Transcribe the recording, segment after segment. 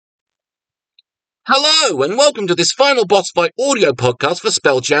Hello, and welcome to this final boss fight audio podcast for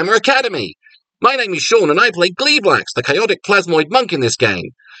Spelljammer Academy. My name is Sean, and I play Gleeblax, the chaotic plasmoid monk in this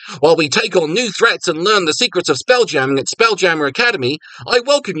game. While we take on new threats and learn the secrets of spelljamming at Spelljammer Academy, I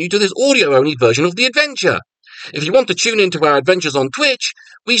welcome you to this audio-only version of the adventure. If you want to tune into our adventures on Twitch,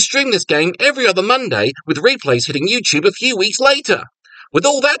 we stream this game every other Monday, with replays hitting YouTube a few weeks later. With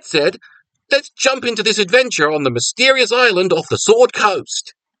all that said, let's jump into this adventure on the mysterious island off the Sword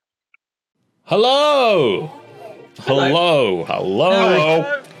Coast. Hello! Hello! Hello!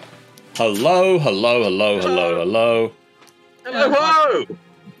 Hello! Hello! Hello! Hello! Hello!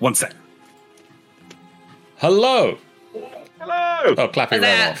 One sec. Hello! Hello! Oh, Clappy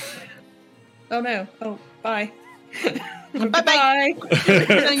ran off. Oh no. Oh, bye. Bye.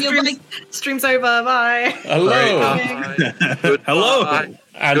 Stream's over. Bye. Hello! Goodbye.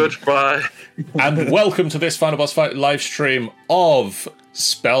 Hello. Goodbye. And welcome to this Final Boss Fight live stream of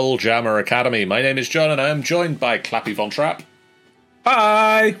Spelljammer Academy. My name is John, and I am joined by Clappy Von Trapp,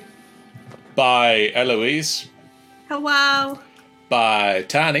 Hi. by Eloise, Hello. by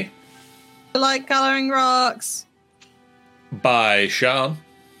Tani, I like colouring rocks. by Sean,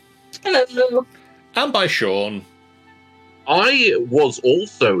 Hello. and by Sean. I was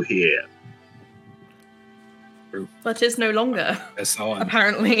also here. But is no longer, That's on.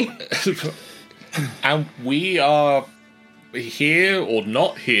 apparently. And we are here or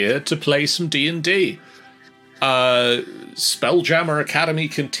not here to play some D&D. Spelljammer Academy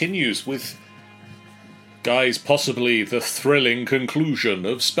continues with, guys, possibly the thrilling conclusion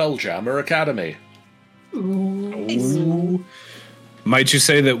of Spelljammer Academy. Ooh. Might you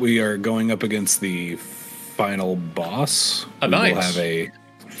say that we are going up against the final boss? Nice. We'll have a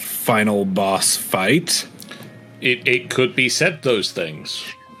final boss fight. It could be said those things.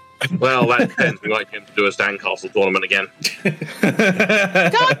 Well, that depends. We might him to do a Sandcastle tournament again.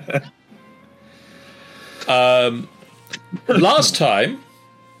 Last time,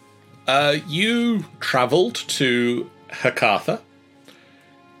 you travelled to Hakatha.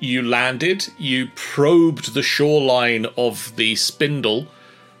 You landed, you probed the shoreline of the Spindle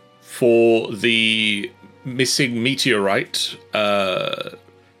for the missing meteorite,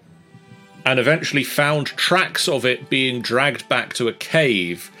 and eventually found tracks of it being dragged back to a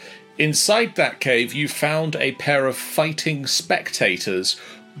cave. Inside that cave, you found a pair of fighting spectators,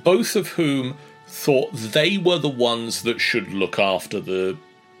 both of whom thought they were the ones that should look after the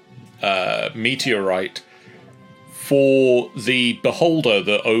meteorite for the beholder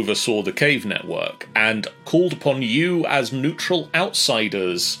that oversaw the cave network, and called upon you as neutral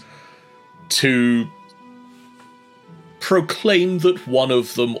outsiders to proclaim that one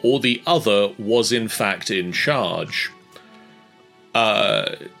of them or the other was in fact in charge.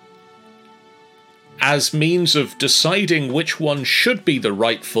 As means of deciding which one should be the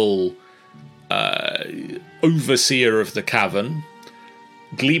rightful overseer of the cavern,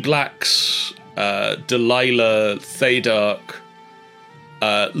 Gleeblax, Delilah, Thadark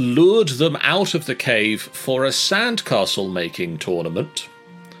lured them out of the cave for a sandcastle making tournament.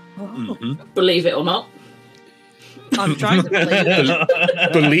 Believe it or not. I'm trying to believe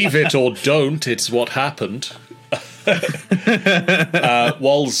it. Believe it or don't, it's what happened.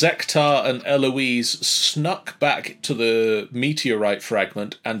 While Zektar and Eloise snuck back to the meteorite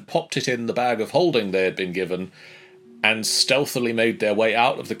fragment and popped it in the bag of holding they had been given, and stealthily made their way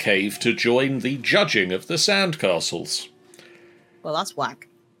out of the cave to join the judging of the sandcastles. Well, that's whack.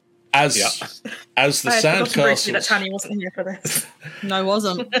 As the I had forgotten briefly that sandcastles, Tanya wasn't here for this. No,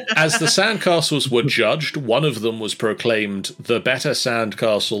 wasn't. as the sandcastles were judged, one of them was proclaimed the better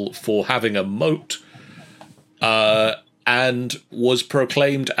sandcastle for having a moat, and was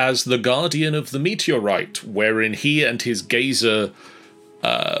proclaimed as the guardian of the meteorite, wherein he and his gazer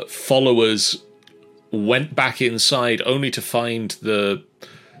followers went back inside only to find the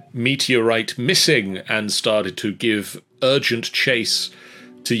meteorite missing, and started to give urgent chase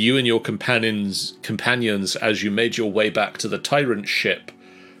to you and your companions as you made your way back to the tyrant ship,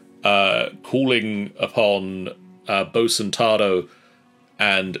 calling upon Bosun Taro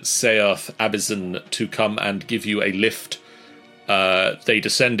and Seath Abizan to come and give you a lift. They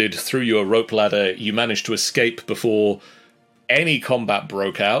descended through your rope ladder. You managed to escape before any combat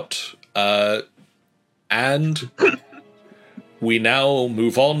broke out. And we now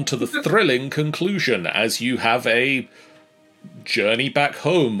move on to the thrilling conclusion, as you have a journey back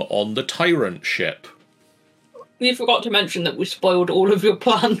home on the tyrant ship. You forgot to mention that we spoiled all of your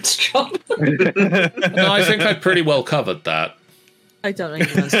plans, John. No, I think I pretty well covered that. I don't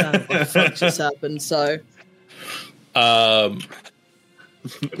even understand what the fuck just happened, so... Now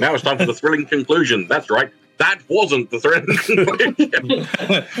it's time for the thrilling conclusion. That's right. That wasn't the thrilling conclusion.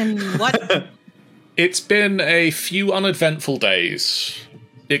 And what? It's been a few uneventful days,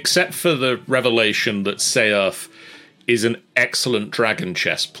 except for the revelation that Seath is an excellent dragon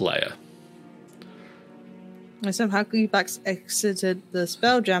chess player. And somehow Gleebax exited the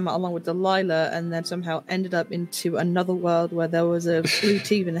Spelljammer along with Delilah and then somehow ended up into another world where there was a blue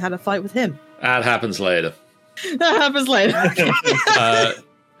team and had a fight with him. That happens later. That happens later.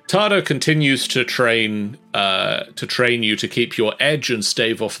 Tardo continues to train you to keep your edge and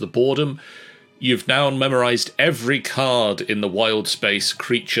stave off the boredom. You've now memorized every card in the Wild Space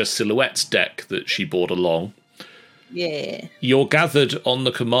Creature Silhouettes deck that she brought along. Yeah. You're gathered on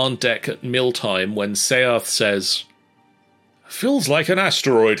the command deck at mealtime when Seath says, "Feels like an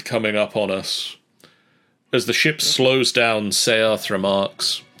asteroid coming up on us." As the ship slows down, Seath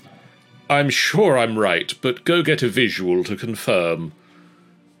remarks, "I'm sure I'm right, but go get a visual to confirm."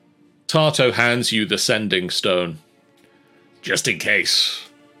 Tarto hands you the sending stone. "Just in case.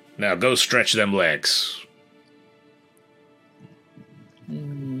 Now go stretch them legs."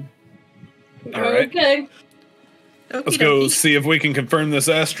 All right. Okay. Let's go see if we can confirm this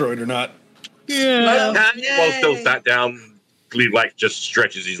asteroid or not. Yeah. While still sat down, Gleeblack just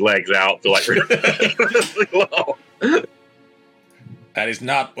stretches his legs out to like. Whoa. That is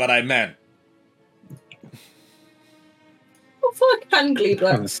not what I meant. What fuck can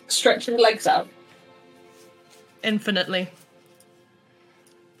Gleeblack stretch his legs out? Infinitely.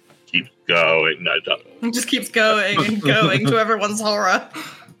 Keep going. No, don't. It just keeps going and going to everyone's horror.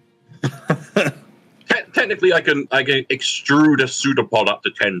 Technically, I can extrude a pseudopod up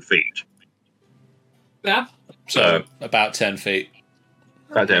to 10 feet. Yeah. So, about 10 feet.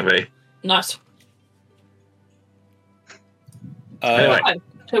 About 10 feet. Nice. Anyway. Okay,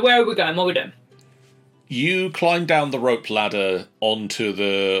 so where are we going? What are we doing? You climb down the rope ladder onto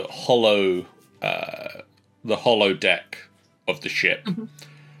the hollow deck of the ship. Mm-hmm.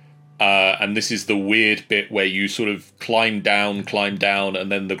 And this is the weird bit where you sort of climb down,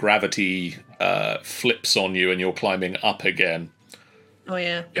 and then the gravity flips on you and you're climbing up again. Oh,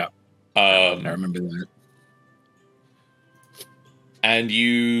 yeah. Yeah. I remember that. And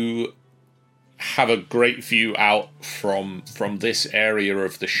you have a great view out from this area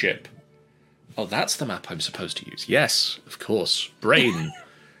of the ship. Oh, that's the map I'm supposed to use. Yes, of course. Brain.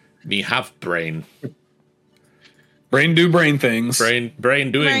 Me have brain. Brain do brain things.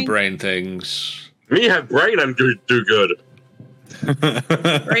 Brain doing brain things. Me have brain, I'm do good.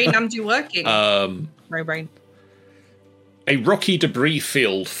 Brain, I'm do working. Brain. A rocky debris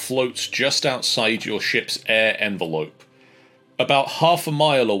field floats just outside your ship's air envelope. About half a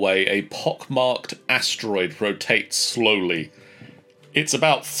mile away, a pockmarked asteroid rotates slowly. It's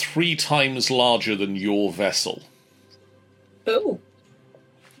about 3 times larger than your vessel. Oh.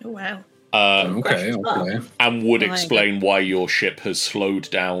 Oh, wow. Okay. And would explain why your ship has slowed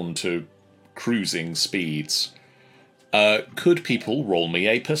down to cruising speeds. Could people roll me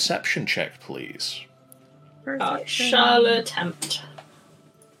a perception check, please? I shall attempt.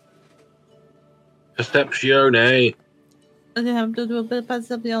 Perceptione. I have to do a bit of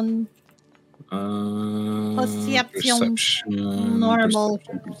perception. Perception. Normal.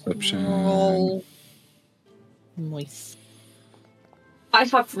 Perception. Roll. Nice. I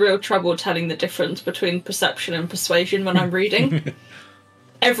have real trouble telling the difference between perception and persuasion when I'm reading.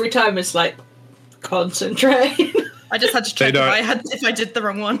 Every time it's like, concentrate. I just had to check if I did the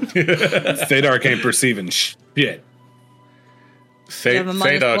wrong one. Thadar can't perceive and shit.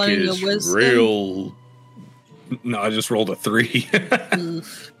 Thadar is real... No, I just rolled a 3.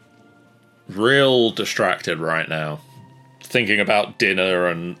 Real distracted right now. Thinking about dinner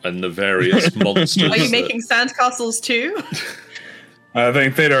and the various monsters. Are you making sandcastles too? I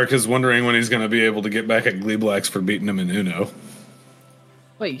think Thadark is wondering when he's going to be able to get back at Gleeblax for beating him in Uno.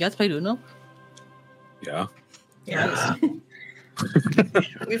 Wait, you guys played Uno? Yeah. Yeah.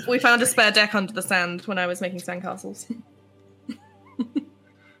 we found a spare deck under the sand when I was making sandcastles.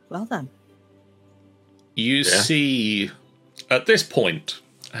 Well done. You see, at this point,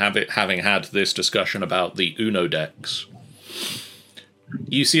 having had this discussion about the Uno decks,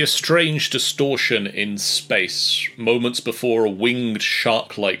 you see a strange distortion in space moments before a winged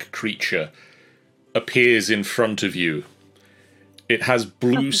shark-like creature appears in front of you. It has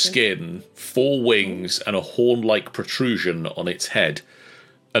blue skin, 4 wings, and a horn-like protrusion on its head.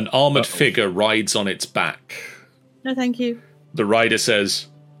 An armoured figure rides on its back. No, thank you. The rider says,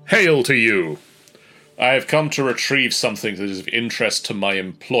 "Hail to you! I have come to retrieve something that is of interest to my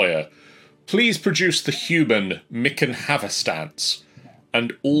employer. Please produce the human Micken Havastance,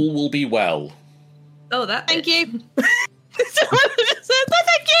 and all will be well." Oh, that. Thank you.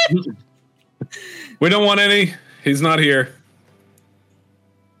 Thank you. We don't want any. He's not here.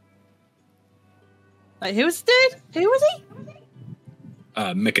 Like, who was the dude? Who was he?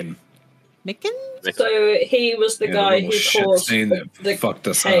 Micken. Micken? So he was the Yeah, guy the who little shit caused stain that the fucked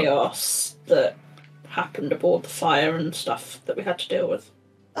us up. chaos that happened aboard the fire and stuff that we had to deal with.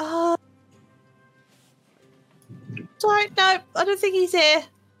 Sorry, no, I don't think he's here.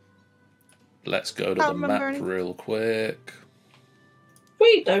 Let's go to Can't the remember map anything. real quick.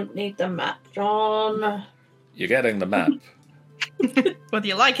 We don't need the map, John. You're getting the map. Whether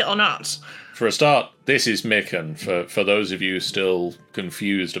you like it or not. For a start, this is Micken. For those of you still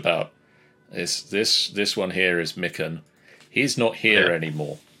confused about this one here is Micken. He's not here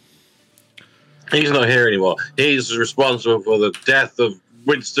anymore. He's not here anymore. He's responsible for the death of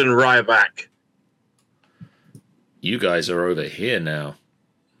Winston Ryback. You guys are over here now.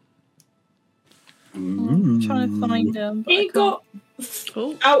 I'm trying to find him. He got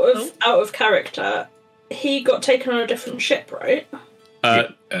Oh, out of character. He got taken on a different ship, right?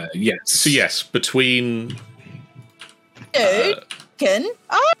 Yes. So yes, between Dude, Micken?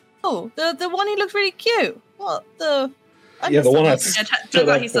 Oh, the one who looks really cute. What the? Yeah, the one I yeah, stood turns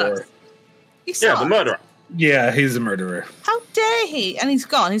out up he for. sucks. He Yeah, the sucks. murderer. Yeah, he's a murderer. How dare he? And he's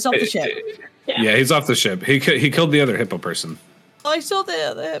gone. He's off the ship. Yeah, he's off the ship. He killed the other hippo person. I saw the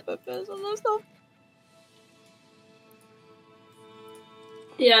other hippo person. That's not.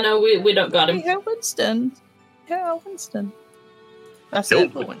 Yeah, no, we don't got him. Hey, Winston. Yeah, Winston. That's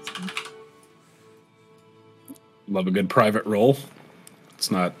Nope. it. Winston. Love a good private role.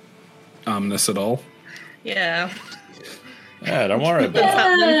 It's not ominous at all. Yeah. yeah, don't worry about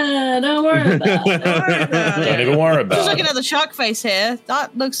it. Yeah, don't worry about it. Don't even worry Just about looking it. at the shark face here.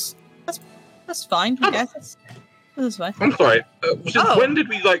 That looks. That's fine. I guess. That's fine. I'm sorry. When did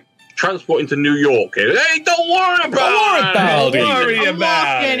we transport into New York? Here? Hey, don't worry about Don't worry it. about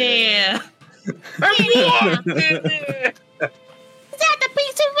I'm walking here. I'm walking here. Is that the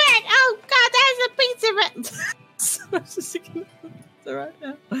pizza red? Oh God, that's a pizza red. I was just thinking, it's right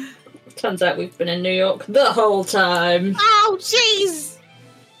now. Turns out we've been in New York the whole time. Oh jeez.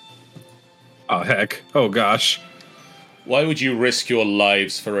 Oh heck. Oh gosh. Why would you risk your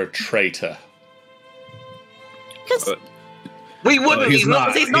lives for a traitor? Because We wouldn't. He's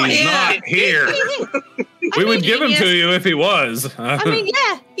not. He's not here. We would give him to you if he was. I mean,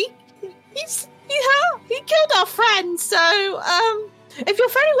 yeah, he killed our friend. So, if you're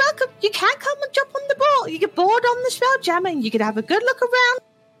very welcome, you can come and jump on the board. You get bored on the Spelljammer, and you can have a good look around.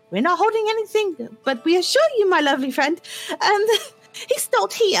 We're not holding anything, but we assure you, my lovely friend, he's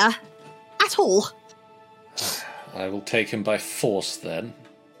not here at all. I will take him by force then.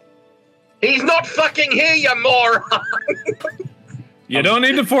 He's not fucking here, you moron. You don't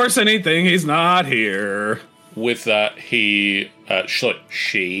need to force anything. He's not here. With that, she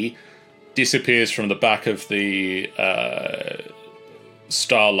disappears from the back of the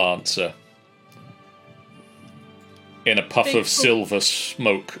Star Lancer in a puff of silver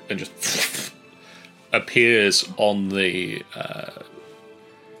smoke and just appears on the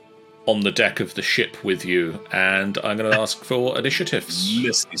deck of the ship with you. And I'm going to ask for initiatives.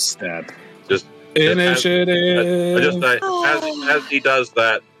 Missy stab. Just Initiative. as he does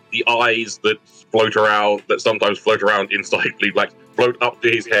that, the eyes that sometimes float around inside Glee Black, float up to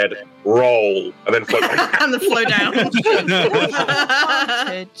his head, roll, and then float back. And the flow down.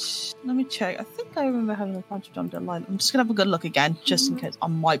 Advantage. Let me check. I think I remember having an advantage on Delilah. I'm just gonna have a good look again, just in case. I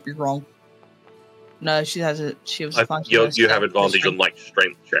might be wrong. No, she has a. She was. You have advantage on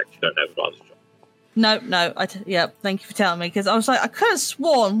strength checks. You don't have advantage on. No. Yeah, thank you for telling me, because I was like, I could have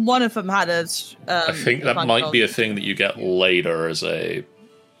sworn one of them had a. I think that might be a thing that you get later as a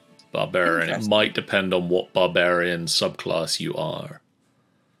barbarian. It might depend on what barbarian subclass you are.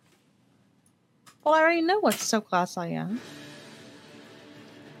 Well, I already know what subclass I am.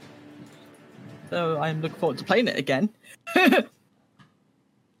 So I'm looking forward to playing it again.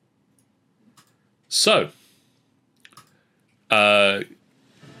 So,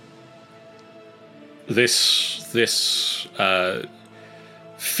 this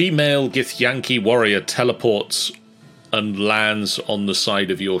female Githyanki warrior teleports and lands on the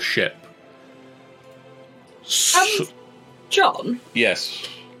side of your ship. John, Yes.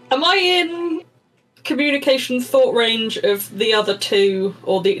 am I in communication thought range of the other two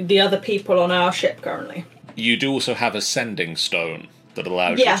or the other people on our ship currently? You do also have a sending stone that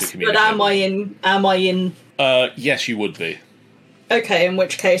allows you to Yes, but communicate. am I in Yes, you would be. Okay, in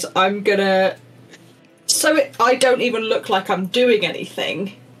which case I'm gonna I don't even look like I'm doing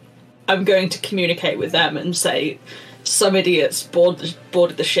anything. I'm going to communicate with them and say some idiots boarded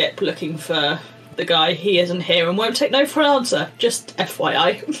the ship looking for the guy. He isn't here and won't take no for an answer. Just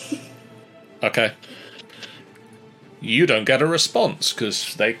FYI. Okay. You don't get a response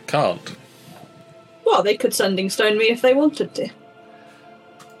because they can't. Well, they could sending stone me if they wanted to.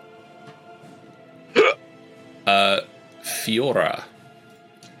 Fiora.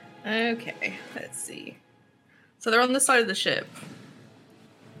 Okay, let's see. So they're on the side of the ship.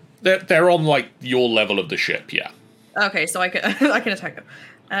 They're on, like, your level of the ship, yeah. Okay, so I can I can attack them.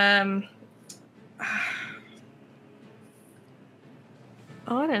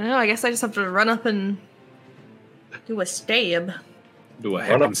 Oh, I don't know. I guess I just have to run up and do a stab. Do a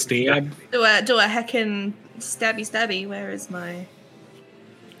heckin' stab? Do a heckin' stabby. Where is my?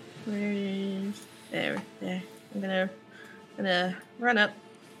 Where is there? I'm gonna run up.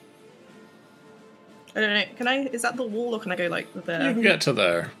 I don't know. Can I? Is that the wall, or can I go like there? You can get to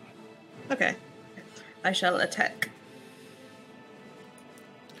there. Okay. I shall attack.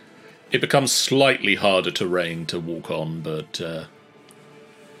 It becomes slightly harder terrain to walk on, but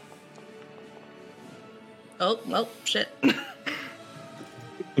Oh well, shit.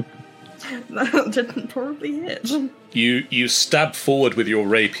 That didn't probably hit. you stab forward with your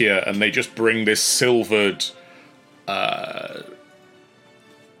rapier, and they just bring this silver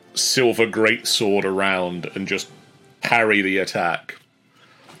greatsword around and just parry the attack,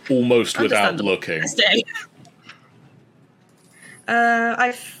 almost without looking.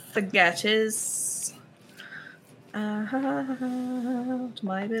 I forget his my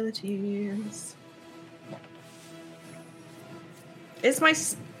abilities.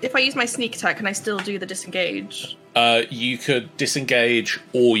 If I use my sneak attack, can I still do the disengage? You could disengage,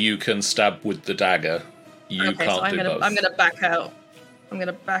 or you can stab with the dagger. You can't do both. I'm gonna back out. I'm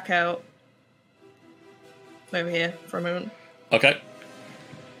gonna back out over here for a moment. Okay.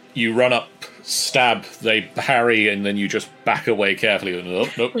 You run up, stab, they parry, and then you just back away carefully.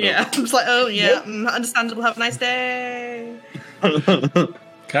 Nope. Yeah, I'm just like, oh yeah, understandable. Have a nice day.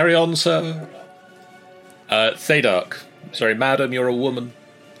 Carry on, sir. Thadark. Sorry, madam, you're a woman.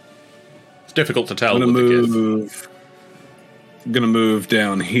 It's difficult to tell. I'm gonna move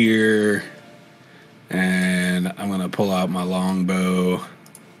down here, and I'm gonna pull out my longbow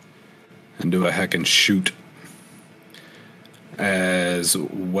and do a heckin' shoot, as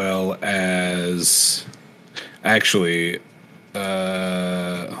well as actually.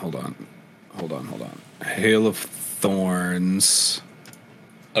 Hold on. Hail of Thorns.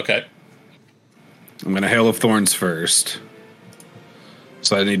 Okay. I'm going to Hail of Thorns first.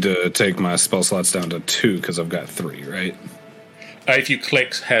 So I need to take my spell slots down to 2 because I've got 3, right? If you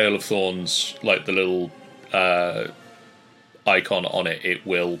click Hail of Thorns, like the little icon on it, it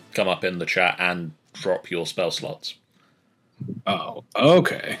will come up in the chat and drop your spell slots. Oh,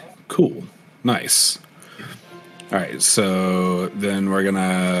 okay. Cool. Nice. All right, so then we're going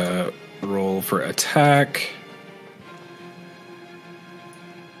to roll for attack.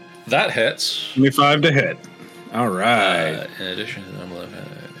 That hits. 25 to hit. All right. In addition to the number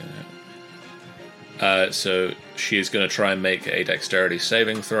of... so she is going to try and make a dexterity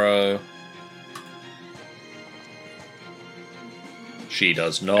saving throw. She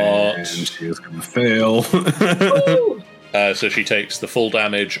does not. And she is going to fail. So she takes the full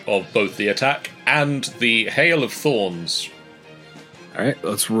damage of both the attack and the Hail of Thorns. All right,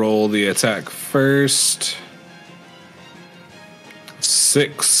 let's roll the attack first.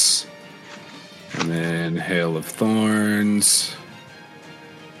 6. And then Hail of Thorns.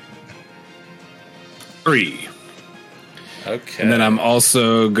 3. Okay. And then I'm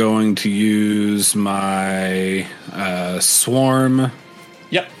also going to use my Swarm.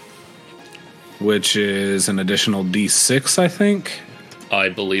 Yep. Which is an additional D6, I think. I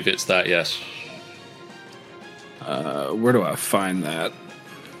believe it's that, yes. Where do I find that?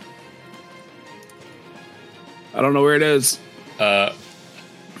 I don't know where it is.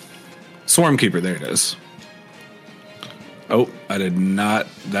 Swarmkeeper, there it is. Oh, I did not.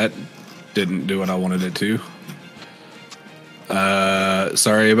 That didn't do what I wanted it to.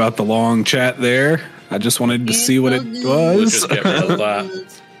 Sorry about the long chat there. I just wanted to see what it was. We'll just get rid of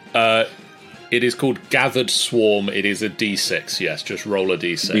that. It is called Gathered Swarm. It is a D6, yes. Just roll a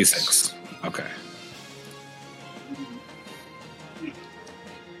D6. D6. Okay.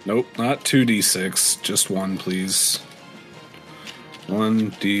 Nope, not 2d6. Just 1, please.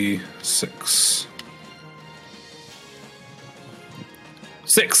 1d6.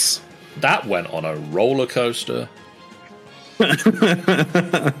 6. That went on a roller coaster. All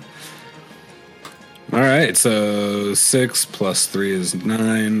right, so 6 plus 3 is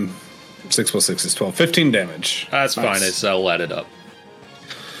 9. 6 plus 6 is 12. 15 damage. That's nice. fine. I'll add it up.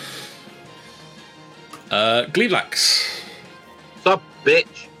 Gleevlax. Sup,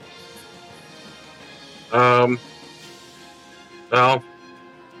 bitch? Well.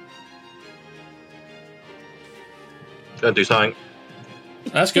 Gonna do something.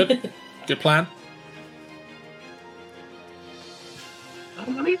 That's good. Good plan.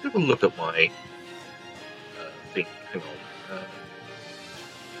 have a look at my thing. Hang on.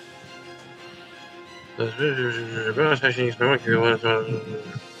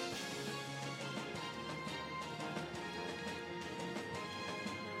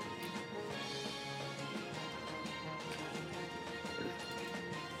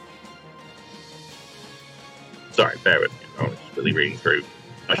 Sorry, bear with me. I was really reading through.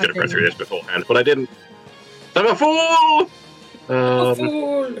 I should have read through this beforehand, but I didn't. I'm a fool! A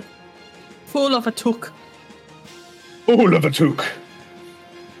fool! Full of a took. All of a took.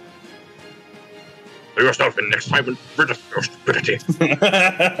 Do yourself in next time and rid of your stupidity.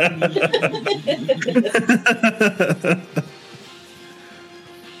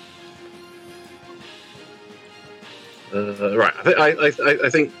 Right, I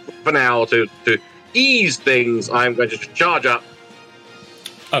think for now, to ease things, I'm going to just charge up.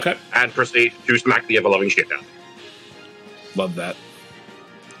 Okay. And proceed to smack the ever-loving shit down. Love that.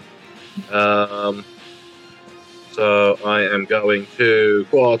 So I am going to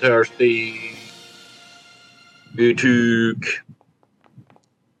quarter the Utuk.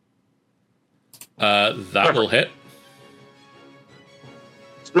 That will hit.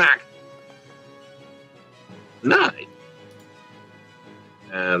 Smack. 9.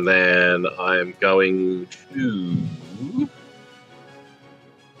 And then I'm going to...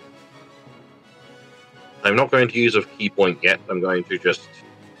 I'm not going to use a key point yet. I'm going to just...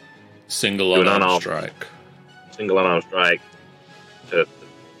 Single unarmed strike. Single unarmed strike.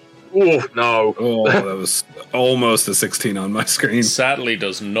 Oh, no. Oh, that was almost a 16 on my screen. Sadly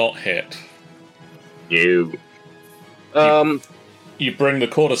does not hit. You. You bring the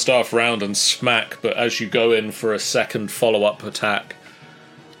quarterstaff round and smack, but as you go in for a second follow-up attack,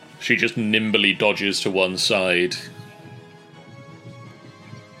 she just nimbly dodges to one side.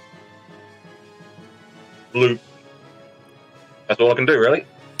 Blue. That's all I can do, really.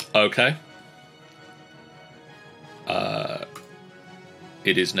 Okay.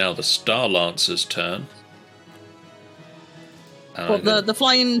 It is now the Star Lancer's turn. Well, the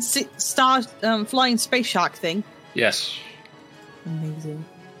flying flying space shark thing. Yes. Amazing.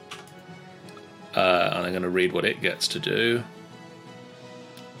 And I'm going to read what it gets to do.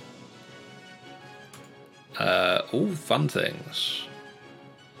 All fun things.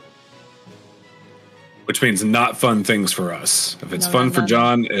 Which means not fun things for us. If it's fun for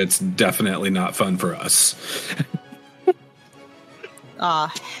John, it's definitely not fun for us.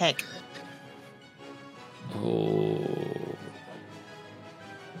 Ah, heck. Oh.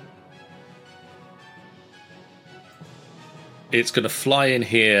 It's going to fly in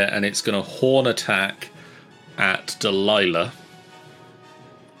here and it's going to horn attack at Delilah.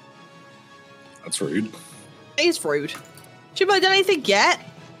 That's rude. It's rude. She might have done anything yet.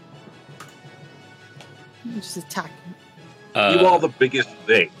 Just attack. You are the biggest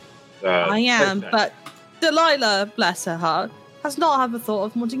thing. I am, but Delilah, bless her heart, has not had the thought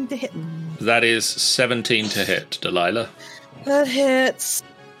of wanting to hit me. That is 17 to hit, Delilah. That hits.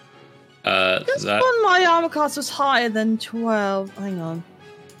 This That one, my armor class was higher than 12. Hang on.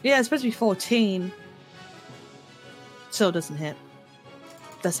 Yeah, it's supposed to be 14. Still doesn't hit.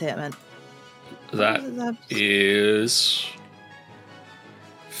 Does hit, man. that is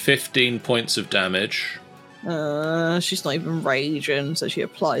 15 points of damage. She's not even raging, so she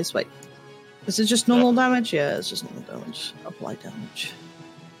applies. Wait, is it just normal damage? Yeah, it's just normal damage. Apply damage.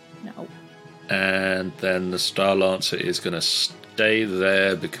 No. And then the Star Lancer is going to stay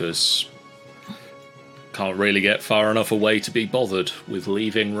there because can't really get far enough away to be bothered with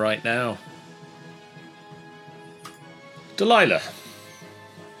leaving right now. Delilah.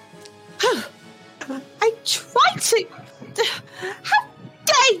 I tried to. How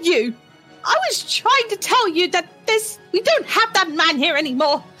dare you! I was trying to tell you that we don't have that man here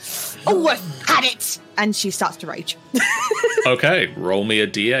anymore. Oh, I've had it! And she starts to rage. Okay, roll me a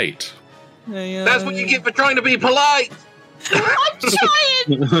d8. That's what you get for trying to be polite. I'm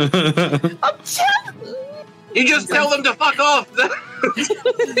trying. I'm trying. You just tell them to fuck off.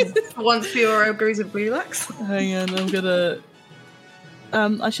 Once fewer ogres of relax. Hang on, I'm gonna.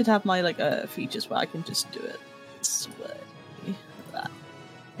 I should have my features where I can just do it this way. Like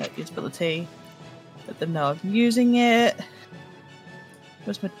that. Usability. Let them know I'm using it.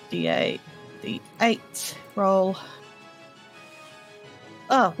 Where's my D8? D8. Roll.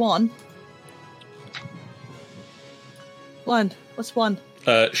 1. 1. What's 1?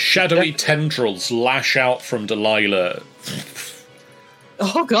 Shadowy tendrils lash out from Delilah.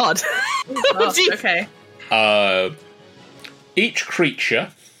 Oh god. Okay. Each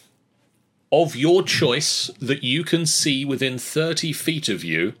creature of your choice that you can see within 30 feet of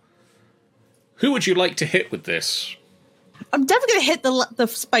you, who would you like to hit with this? I'm definitely going to hit the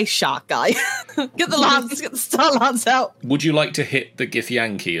space shark guy. Get the lance, get the star lance out. Would you like to hit the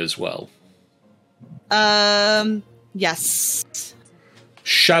Githyanki as well? Yes.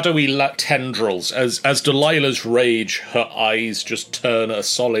 Shadowy tendrils. As Delilah's rage, her eyes just turn a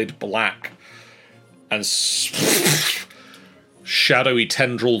solid black. And shadowy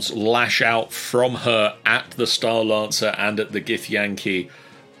tendrils lash out from her at the Star Lancer and at the Githyanki.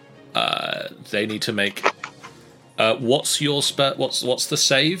 They need to make... what's your what's the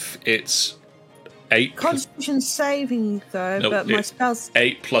save? It's 8. Constitution saving though, No, but my spells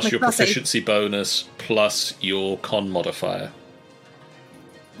 8 plus my your plus proficiency bonus plus your con modifier.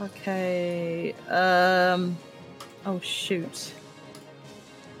 Okay. Oh shoot.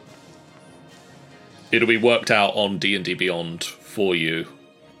 It'll be worked out on D&D Beyond for you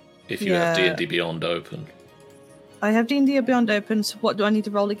if you have D&D Beyond open. I have D&D Beyond open, so what do I need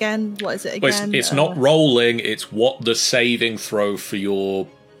to roll again? What is it again? Well, it's not rolling, it's what the saving throw for your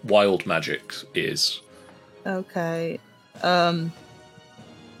wild magic is. Okay. I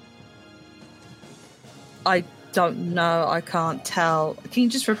don't know. I can't tell. Can you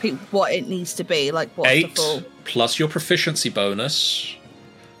just repeat what it needs to be? Like what's 8 the full plus your proficiency bonus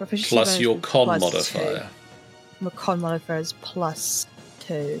proficiency plus bonus your is con plus modifier. 2. My con modifier is plus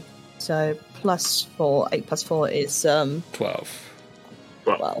 2. So plus 4. 8 plus 4 is 12.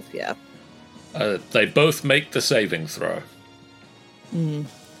 12, yeah. They both make the saving throw.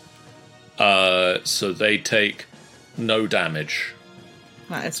 So they take no damage.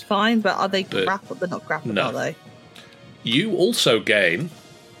 That is fine, but are they grappled? They're not grappled, no. are they? You also gain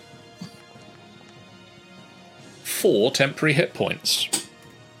 4 temporary hit points.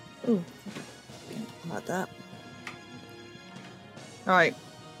 Ooh. Like that. Alright.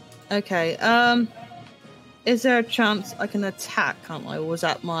 Okay, is there a chance I can attack, can't I? Or was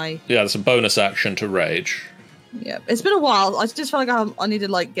that my... Yeah, there's a bonus action to rage. Yeah, it's been a while. I just felt like I need to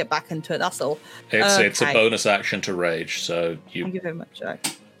like get back into it, that's all. It's a bonus action to rage, so Thank you very much, Jack.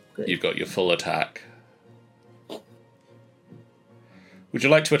 Good. you've got your full attack. Would you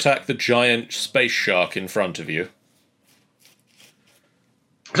like to attack the giant space shark in front of you?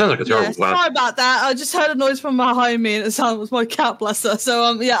 Sounds like a terrible plan. Sorry about that. I just heard a noise from behind me, and it sounded was my cat, bless her. So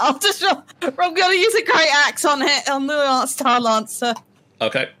I'm going to use a great axe on the Star Lancer.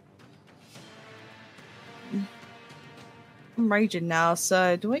 Okay. I'm raging now,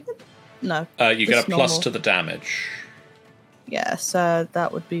 so do I get... No. You get a just plus normal. to the damage. Yeah, so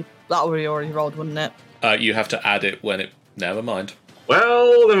that would be already rolled, wouldn't it? You have to add it when it... Never mind.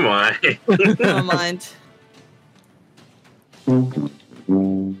 Well, never mind. Never mind.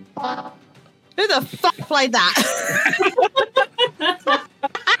 Who the fuck played that?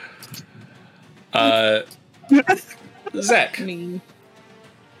 Zek. Me.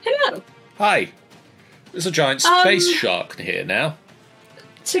 Hello. Hi. There's a giant space shark here now.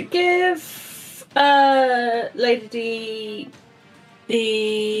 To give Lady D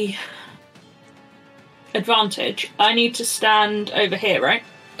the advantage, I need to stand over here, right?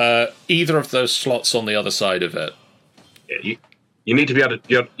 Either of those slots on the other side of it. Yeah, you need to be able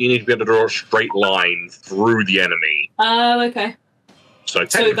to draw a straight line through the enemy. Oh, okay. So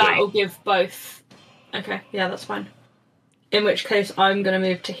So that will give both. Okay, yeah, that's fine. In which case, I'm going to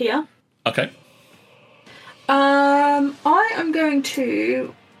move to here. Okay. I am going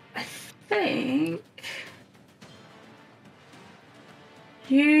to, I think,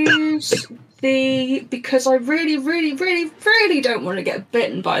 use because I really, really, really, really don't want to get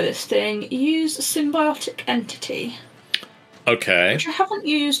bitten by this thing, use a symbiotic entity. Okay. Which I haven't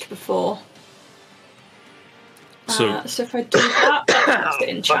used before. So if I do that, that's it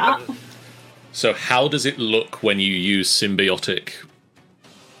in chat. So how does it look when you use symbiotic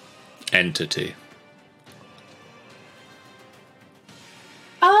entity?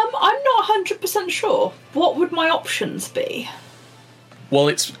 I'm not 100% sure. What would my options be? Well,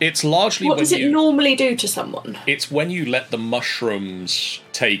 it's largely what when does it normally do to someone? It's when you let the mushrooms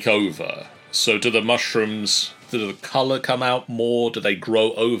take over. So do the colour come out more? Do they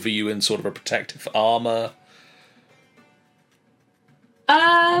grow over you in sort of a protective armour?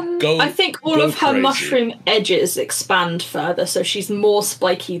 I think all of her crazy. mushroom edges expand further, so she's more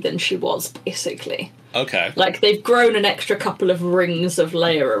spiky than she was, basically. Okay. Like, they've grown an extra couple of rings of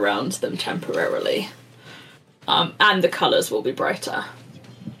layer around them temporarily. And the colours will be brighter.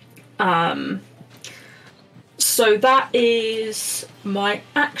 So that is my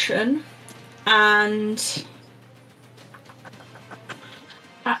action. And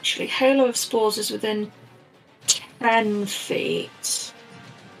actually, Halo of Spores is within 10 feet.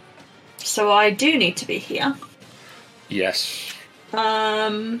 So I do need to be here. Yes.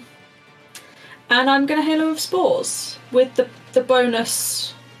 And And I'm going to Halo of Spores with the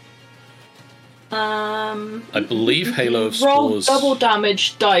bonus. I believe Halo of Roll Spores... double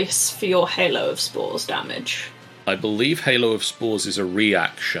damage dice for your Halo of Spores damage. I believe Halo of Spores is a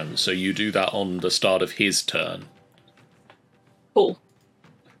reaction, so you do that on the start of his turn. Cool.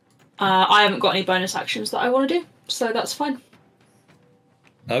 I haven't got any bonus actions that I want to do, so that's fine.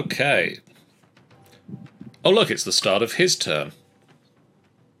 Okay. Oh, look, it's the start of his turn.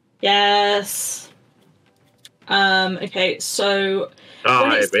 Yes. Okay, so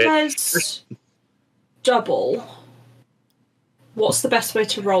when it says double, what's the best way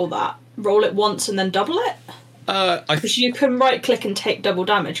to roll that? Roll it once and then double it? Because you can right-click and take double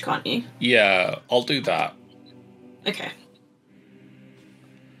damage, can't you? Yeah, I'll do that. Okay.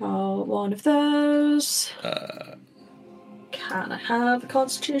 Roll one of those. Can I have a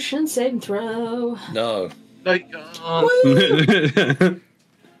Constitution saving throw? No. No, you can't.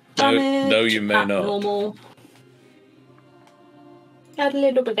 No, you may not. Normal. Add a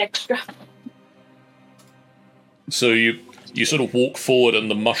little bit extra. So you sort of walk forward and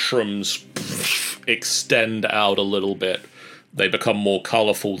the mushrooms extend out a little bit. They become more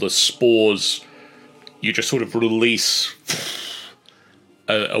colourful. The spores, you just sort of release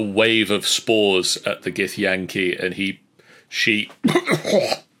a wave of spores at the Githyanki, and she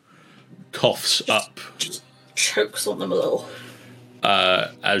coughs up. Just chokes on them a little.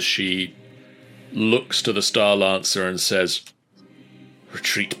 As she looks to the Star Lancer and says,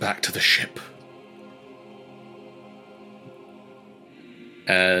 "Retreat back to the ship."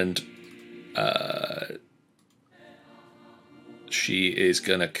 And she is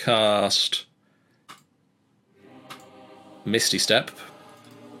going to cast Misty Step.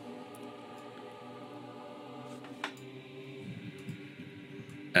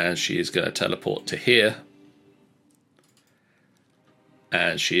 And she is going to teleport to here.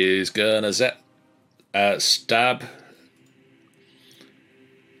 And she is going to stab.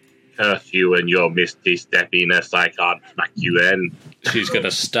 Curse you and your misty steppiness, I can't smack you then. She's going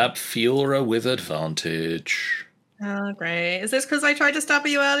to stab Fiora with advantage. Oh, great. Is this because I tried to stab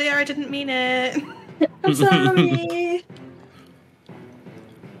you earlier? I didn't mean it. I'm sorry.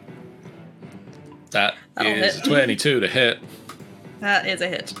 That That'll is hit. 22 to hit. That is a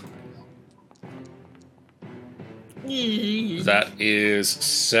hit. That is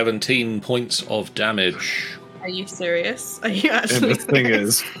 17 points of damage. Are you serious? Are you And actually this thing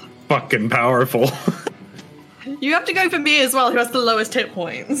is fucking powerful. You have to go for me as well, who has the lowest hit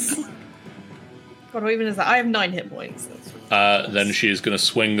points. God, what even is that? I have 9 hit points. Then she is going to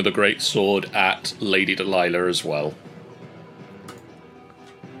swing the great sword at Lady Delilah as well.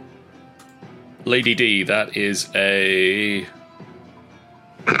 Lady D, that is a...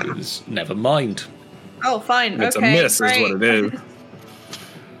 Never mind. Oh, fine. It's okay, a miss, great. is what it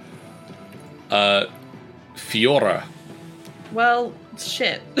is. Fiora. Well,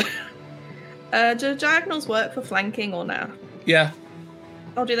 shit. Do diagonals work for flanking or no? Yeah.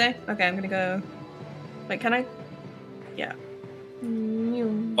 Oh, do they? Okay, I'm gonna go... Wait, can I? Yeah.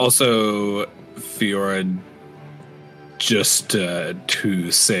 Also, Fiora, just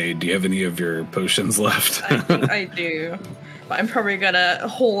to say, do you have any of your potions left? I think I do. But I'm probably gonna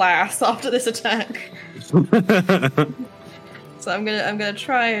haul ass after this attack. So I'm gonna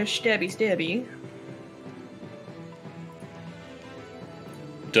try a stabby.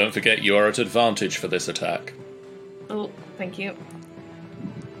 Don't forget you're at advantage for this attack. Oh, thank you.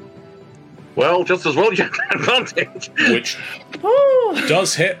 Well, just as well you have advantage. Which Oh,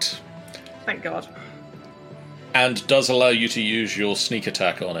 does hit, thank God. and does allow you to use your sneak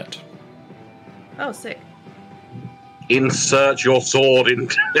attack on it. Oh, sick. Insert your sword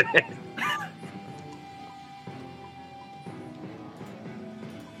into it.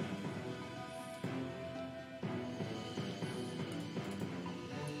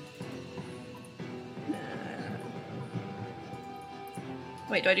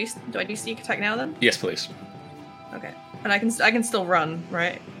 Wait, do I do sneak attack now then? Yes, please. Okay, and I can still run,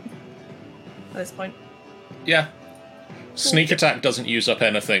 right? At this point. Yeah. Sneak attack doesn't use up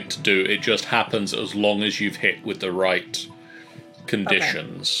anything to do. It just happens as long as you've hit with the right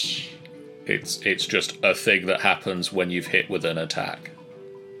conditions. It's just a thing that happens when you've hit with an attack.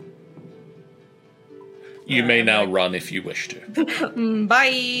 You may now run if you wish to.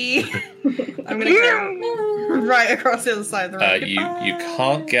 Bye. I'm gonna go right across the other side of the road. You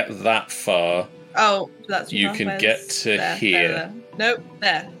can't get that far. Oh, that's You can get to here. There. Nope.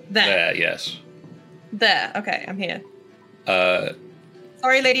 There. There, yes. There. Okay, I'm here.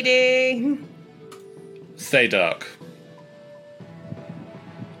 Sorry, Lady D. Thaydark.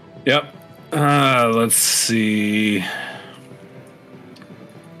 Yep. Let's see.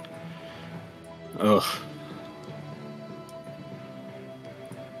 Ugh.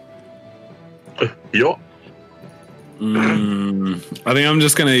 Yup. I think I'm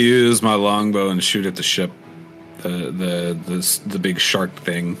just gonna use my longbow and shoot at the ship, the big shark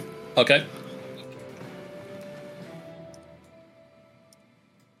thing. Okay.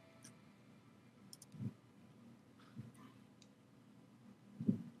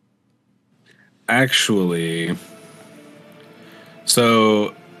 Actually,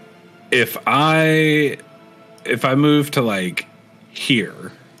 so if I move to like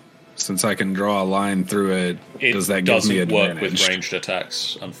here, since I can draw a line through it, does that give me doesn't advantage? work with ranged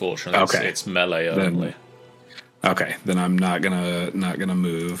attacks, unfortunately. Okay. It's melee only. Okay, then I'm not gonna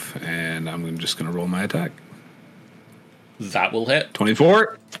move, and I'm just gonna roll my attack. That will hit.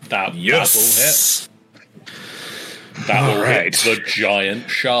 24. That Yes. will hit. That will Alright. hit the giant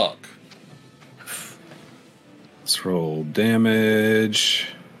shark. Let's roll damage.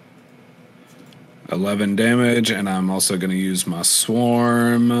 11 damage, and I'm also going to use my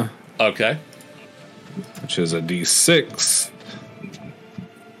swarm, Okay. which is a d6,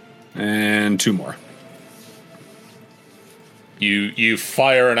 and 2 more. You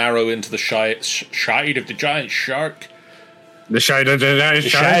fire an arrow into the side of the giant shark. The side of the The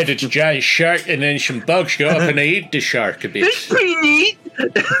side of the giant shark, and then some bugs go up and they eat the shark a bit. Pretty neat.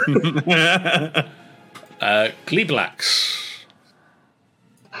 Gleeblax.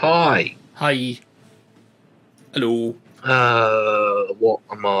 Hi. Hi. Hello. What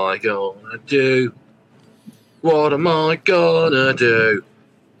am I gonna do? What am I gonna do?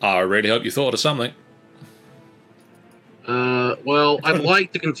 I really hope you thought of something. Well, I'd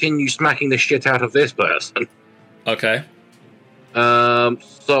like to continue smacking the shit out of this person. Okay.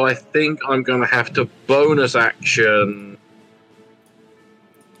 So I think I'm gonna have to bonus action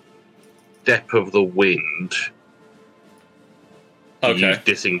Step of the Wind. To Okay. use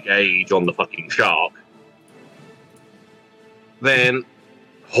disengage on the fucking shark. Then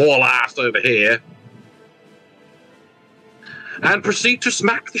haul ass over here. And proceed to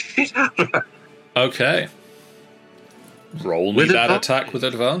smack the shit out of her. Okay. Roll me With that advantage. attack with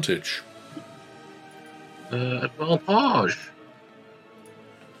advantage. Advantage.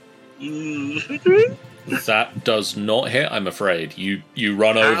 That does not hit, I'm afraid. You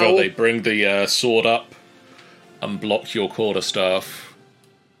run over, Ow. they bring the sword up and block your quarterstaff.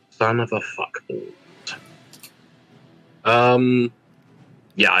 Son of a fuckball.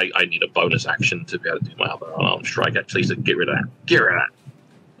 Yeah, I need a bonus action to be able to do my other unarmed strike, actually, so get rid of that. Get rid of that.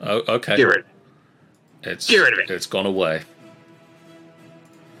 Oh, okay. Get rid of it. It's, Get rid of it. It's gone away.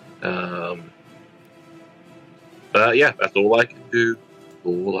 Yeah, that's all I can do.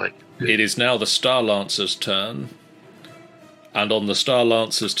 All I can do. It is now the Star Lancer's turn. And on the Star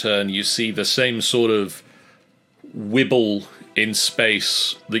Lancer's turn, you see the same sort of wibble in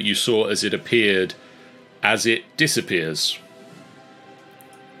space that you saw as it appeared, as it disappears.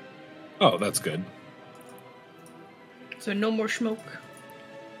 Oh, that's good. So no more smoke.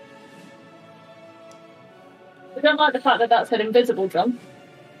 I don't like the fact that that's an invisible jump.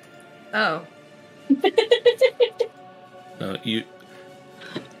 Oh.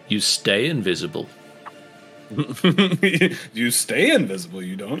 You stay invisible. You stay invisible.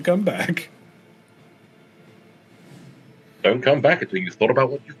 You don't come back. Don't come back until you've thought about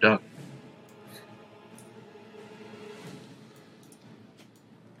what you've done.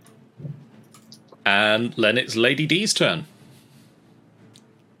 And then it's Lady D's turn.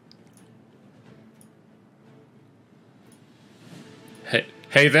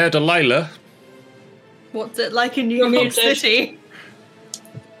 Hey there, Delilah. What's it like in New You're York muted. City?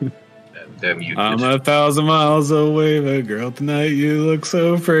 They're muted. I'm 1,000 miles away, but girl, tonight you look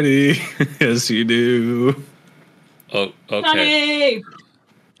so pretty. Yes, you do. Oh, okay. Honey!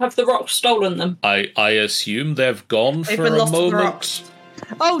 Have the rocks stolen them? I assume they've gone They've for been a lost to the moment. rocks.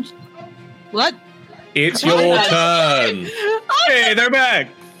 Oh, what? It's your turn. Hey, they're back.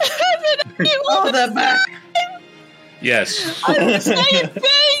 Oh, they're back. Yes. I was saying things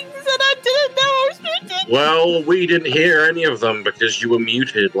and I didn't know I was muted. Well, we didn't hear any of them because you were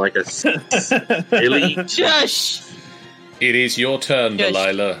muted like a silly. Shush! It is your turn, Yes.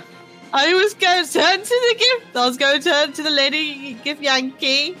 Delilah. I was going to turn to the gift. I was going to turn to the lady gift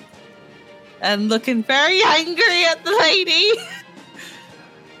Yankee. And looking very angry at the lady.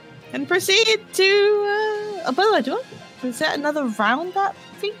 And proceed to... by the way, do I... Is there another round that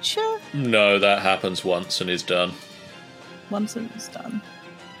feature? No, that happens once and is done. Once it's done.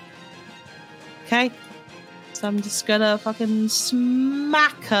 Okay. So I'm just gonna fucking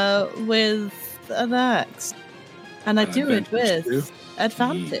smack her with an axe. And I do it Advantage with too?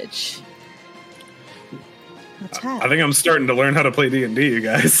 advantage. Attack. I think I'm starting to learn how to play D&D, you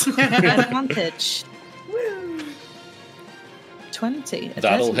guys. Advantage. 20.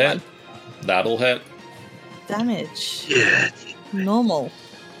 That'll hit. That'll hit. Damage. Yeah. Normal.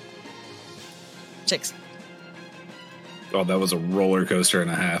 6. Oh, that was a roller coaster and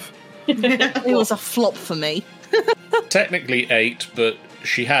a half. It was a flop for me. Technically 8, but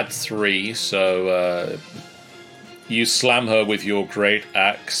she had 3, so you slam her with your great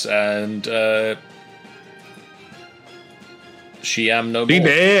axe, and she am no Be more.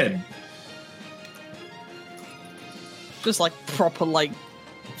 dead. Just like proper like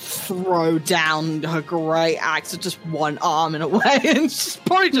throw down her great axe with just one arm in a way, and she's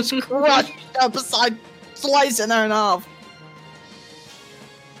probably just crushed her beside slicing her in half.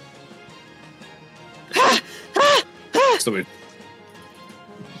 So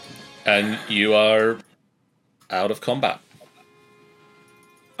And you are out of combat.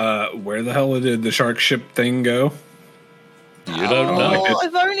 where the hell did the shark ship thing go? You don't know. Oh,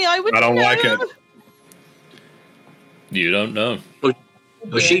 if only I would I don't know. like it. You don't know.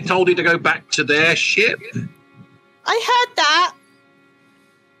 Was she told you to go back to their ship? I heard that.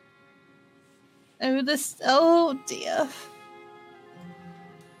 Oh, this. Oh, dear.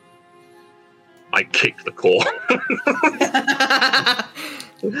 I kicked the core.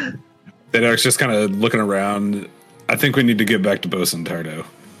 Derek's just kind of looking around. I think we need to get back to Bosun Tardo.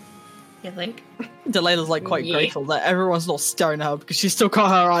 You think? Delana's like quite Yeah. grateful that everyone's not staring at her because she's still got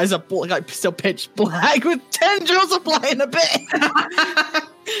her eyes up, like still pitch black with tendrils are flying a bit.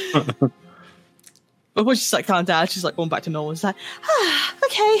 But when she's like calmed down, she's like going back to normal. It's like,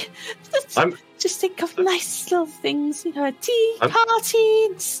 okay, let's just think of nice little things, you know, a tea party,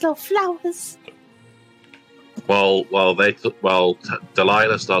 and just little flowers. Well,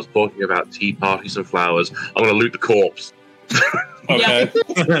 Delilah starts talking about tea parties and flowers. I'm going to loot the corpse. Okay.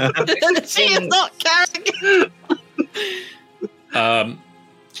 She is not carrying.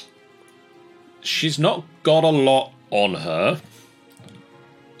 She's not got a lot on her.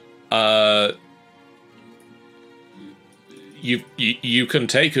 You can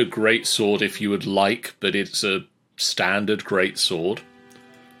take a great sword if you would like, but it's a standard great sword.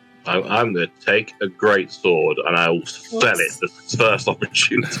 I'm going to take a great sword and I'll sell it the first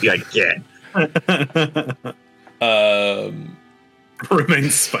opportunity I get. Remain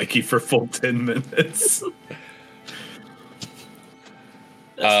spiky for full 10 minutes.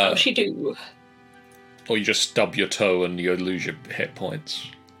 That's how she do. Or you just stub your toe and you lose your hit points.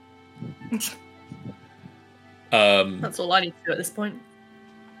 That's all I need to do at this point.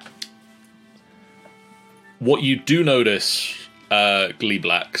 What you do notice,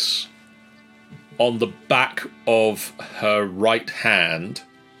 Gleeblax, on the back of her right hand,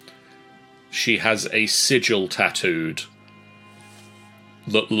 she has a sigil tattooed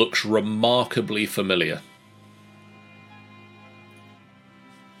that looks remarkably familiar.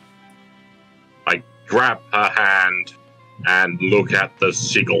 I grab her hand and look at the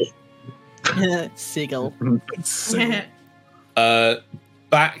sigil. Sigil.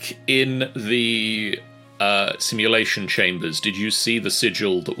 Back in the simulation chambers, did you see the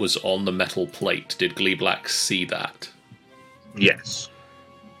sigil that was on the metal plate? Did Gleeblax see that? Yes.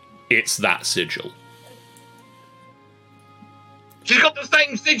 It's that sigil. She's got the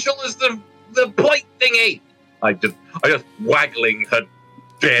same sigil as the plate thingy. I just waggling her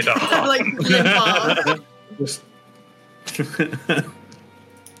dead arm. Like, limp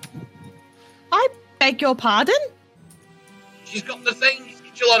I beg your pardon? She's got the same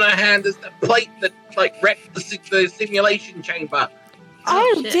sigil on her hand as the plate that wrecked the simulation chamber.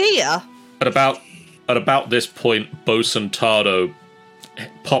 Oh, shit. dear. At about this point, Bosun Tardo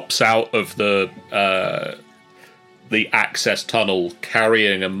pops out of the access tunnel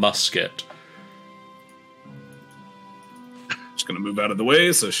carrying a musket. Just gonna move out of the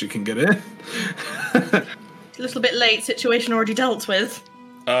way so she can get in. A little bit late, situation already dealt with.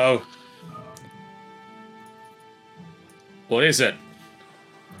 Oh. What is it?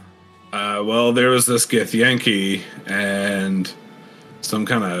 Well, there was this Githyanki and some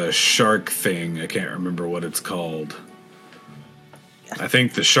kind of shark thing. I can't remember what it's called. I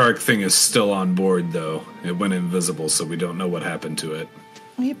think the shark thing is still on board, though. It went invisible, so we don't know what happened to it.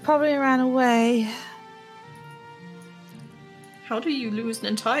 He probably ran away. How do you lose an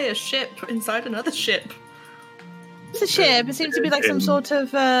entire ship inside another ship? It's a ship. It seems to be like some sort of,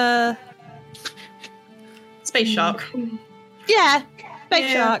 Space shark. yeah, big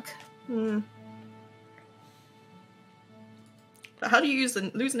Yeah. shark. But how do you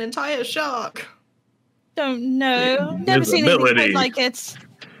lose an entire shark? Don't know. Never seen anything quite like it.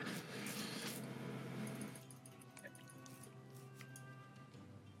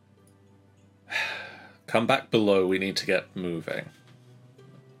 come back below. We need to get moving.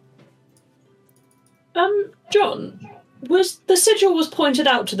 John, the sigil was pointed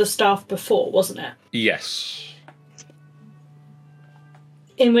out to the staff before, wasn't it? Yes.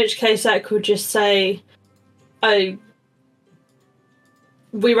 In which case, that could just say,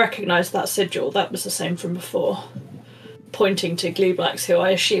 we recognise that sigil. That was the same from before. Pointing to Gleeblax, who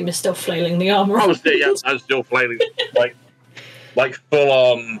I assume is still flailing the arm around. I'm still flailing, like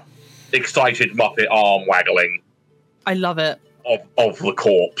full-on excited Muppet arm waggling. I love it. Of the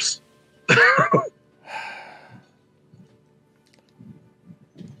corpse.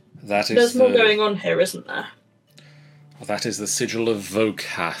 There's more going on here, isn't there? That is the sigil of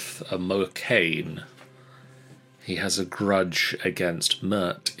Vokath, a Mokane. He has a grudge against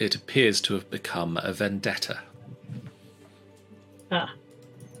Mert. It appears to have become a vendetta. Ah.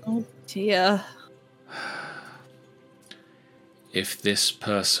 Oh dear. If this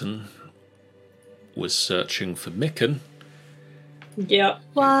person was searching for Mikken, Yeah.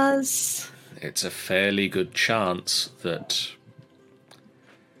 it's a fairly good chance that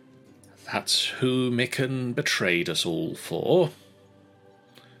that's who Mikken betrayed us all for.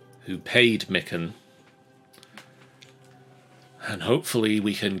 Who paid Mikken. And hopefully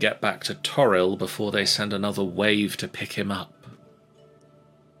we can get back to Toril before they send another wave to pick him up.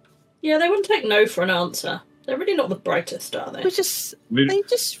 Yeah, they wouldn't take no for an answer. They're really not the brightest, are they? They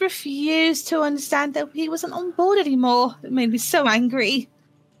just refused to understand that he wasn't on board anymore. It made me so angry.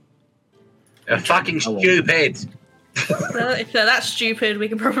 They're fucking stupid. Well, if they're that stupid, we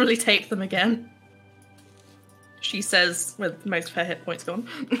can probably take them again. She says, with most of her hit points gone.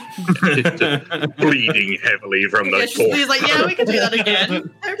 Bleeding heavily from those corpses. He's like, yeah, we can do that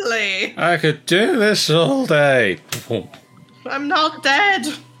again. Totally. I could do this all day. I'm not dead.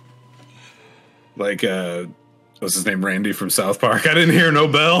 Like, what's his name? Randy from South Park. I didn't hear no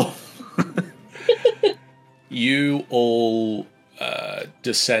bell. You all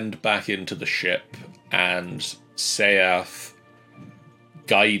descend back into the ship, and Seath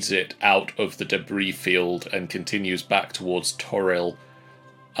guides it out of the debris field and continues back towards Toril.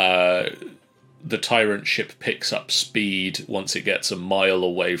 The Tyrant ship picks up speed once it gets a mile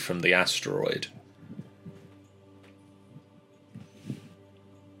away from the asteroid.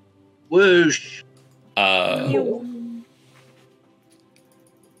 Whoosh.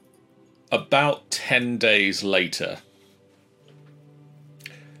 About 10 days later.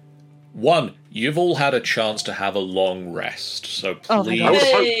 You've all had a chance to have a long rest, so please,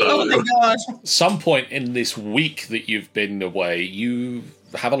 Oh my god. some point in this week that you've been away, you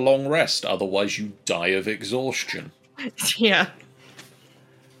have a long rest, otherwise you die of exhaustion. Yeah.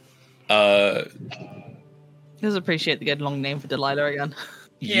 Does appreciate the good long name for Delilah again.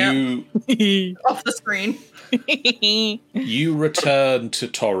 You Off the screen. you return to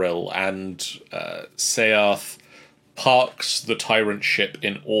Toril, and Seath parks the Tyrant ship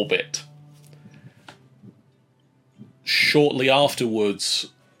in orbit. Shortly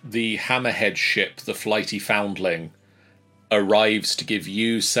afterwards, the Hammerhead ship, the Flighty Foundling, arrives to give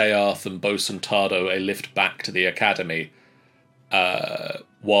you, Seath, and Bosun Tardo a lift back to the Academy,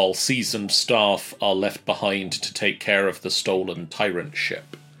 while seasoned staff are left behind to take care of the stolen Tyrant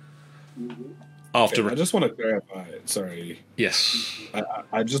ship. I just want to clarify. Sorry. Yes.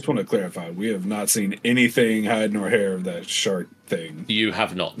 I just want to clarify. We have not seen anything hide nor hair of that shark thing. You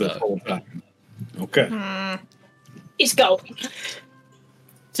have not, This though. whole time. Okay. It's gold.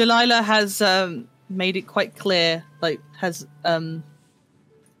 Delilah has made it quite clear, has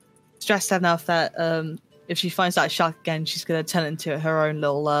stressed enough that if she finds that shark again, she's going to turn it into her own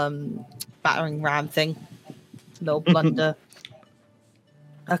little battering ram thing. Little blunder.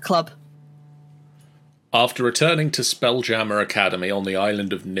 A club. After returning to Spelljammer Academy on the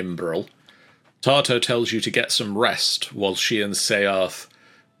island of Nimbril, Tarto tells you to get some rest while she and Seath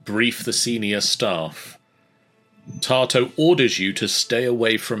brief the senior staff. Tarto orders you to stay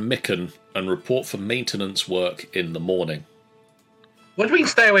away from Mikken and report for maintenance work in the morning. What do you mean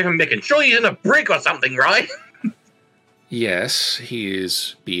stay away from Mikken? Sure he's in a brig or something, right? Yes, he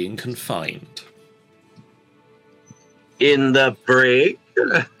is being confined. In the brig?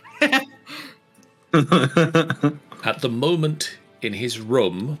 At the moment, in his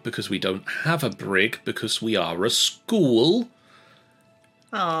room, because we don't have a brig, because we are a school,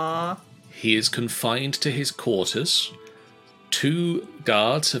 Aww. he is confined to his quarters. 2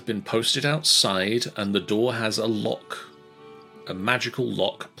 guards have been posted outside, and the door has a lock, a magical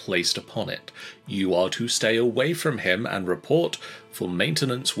lock placed upon it. You are to stay away from him and report for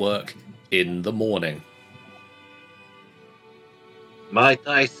maintenance work in the morning. Might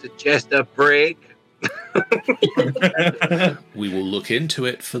I suggest a brig? We will look into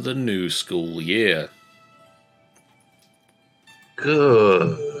it for the new school year.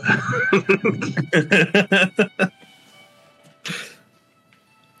 Good.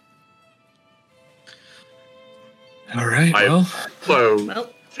 All right, I'm well, so Well,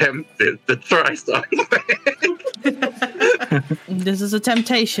 tempted to try something. This is a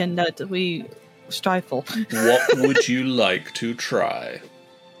temptation that we strive for. What would you like to try?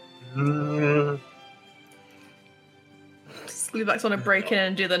 Gleeblack's want to break in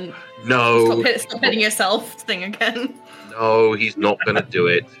and do the No, stop hitting yourself thing again. no, he's not going to do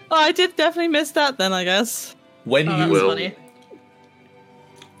it. Oh, I did definitely miss that then, I guess. When Oh, you that's will. funny.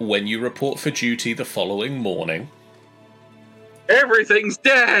 when you report for duty the following morning, Everything's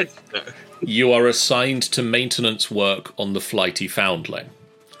dead. you are assigned to maintenance work on the Flighty Foundling,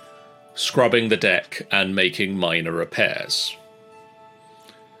 scrubbing the deck and making minor repairs.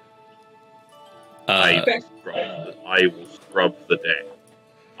 I will scrub the deck.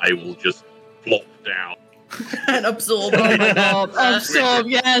 I will just plop down. And absorb. Oh my god, absorb,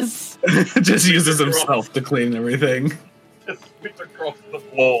 yes! just uses himself to clean everything. Just spit across the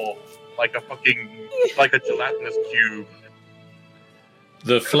floor like a gelatinous cube.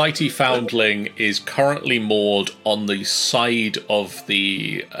 The Flighty Foundling is currently moored on the side of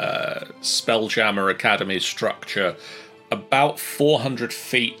the Spelljammer Academy structure, about 400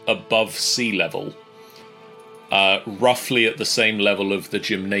 feet above sea level, roughly at the same level of the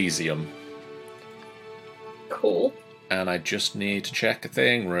gymnasium. Cool. And I just need to check a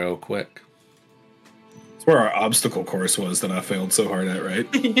thing real quick. It's where our obstacle course was that I failed so hard at, right?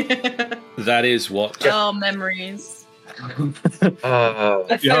 That is what... Oh, memories. Oh,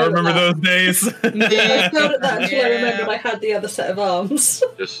 I Yeah, I failed remember at those days. that. I failed at that until I Yeah. remembered I had the other set of arms.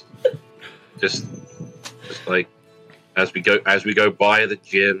 just like as we go by the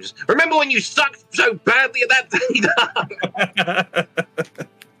gym. Just, remember when you sucked so badly at that thing?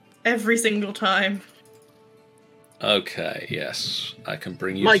 Every single time. Okay, yes. I can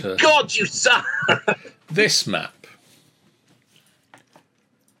bring you My to God, you suck! this map.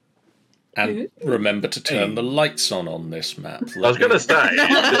 And remember to turn the lights on this map. I was gonna say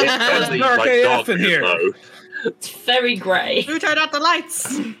it's only dark like AF dark in here. though. It's very grey. Who turned out the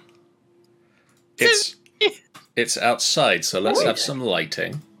lights? It's outside, so let's have some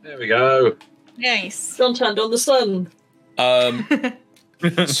lighting. There we go. Nice. John turned on the sun.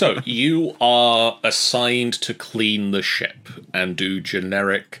 So you are assigned to clean the ship and do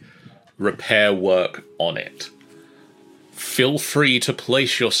generic repair work on it. Feel free to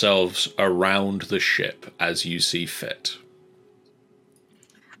place yourselves around the ship as you see fit.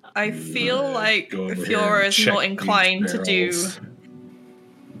 I feel like Go over here Fiora and is check not these inclined to do barrels.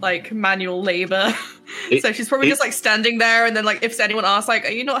 like manual labor. It- So she's probably it- just like standing there, and then like if anyone asks like,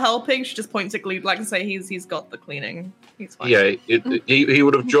 "Are you not helping?" She just points at Gleeblack and say, "He's got the cleaning. He's fine." Yeah, he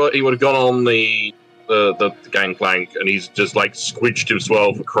would have gone on the gangplank, and he's just like squidged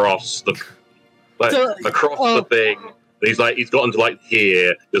himself across the the thing. And he's gotten to like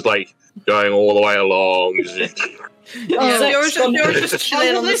here, just like going all the way along. Yeah, Zach's Fiora's just chilling I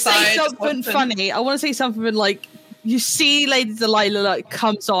on want the to say side. something funny. I want to say something like, you see Lady Delilah like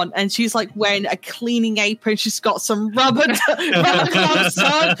comes on and she's like wearing a cleaning apron. She's got some rubber gloves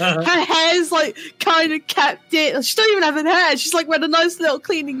on. Her hair's like kind of kept it. She don't even have her hair. She's like wearing a nice little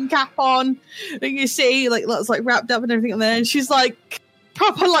cleaning cap on. And you see like that's like wrapped up and everything on there. And she's like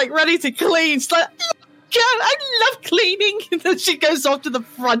proper like ready to clean. She's like, "Yeah, I love cleaning." And then she goes off to the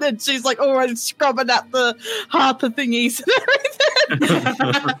front and she's like already scrubbing at the harper thingies and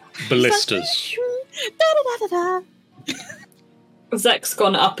everything. Ballistas. Da-da-da-da-da. Zach's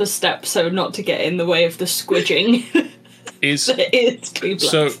gone up a step so not to get in the way of the squidging. Is It's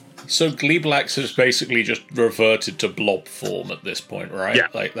Cleveland. so Gleeblax has basically just reverted to blob form at this point, right? Yeah.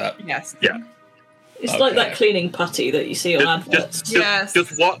 Like that. Yes. Yeah. It's like okay. that cleaning putty that you see on adverts. Yes.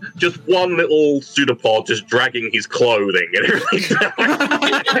 just one little pseudopod just dragging his clothing and everything.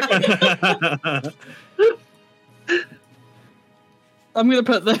 I'm going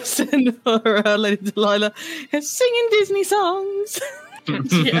to put this in for Lady Delilah. It's singing Disney songs.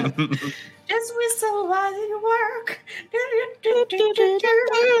 Yeah. Just whistle while you work.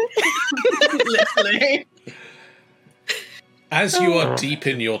 Literally. As you are deep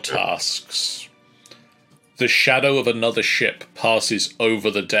in your tasks, the shadow of another ship passes over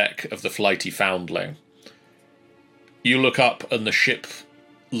the deck of the Flighty Foundling. You look up and the ship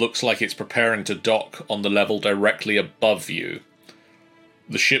looks like it's preparing to dock on the level directly above you.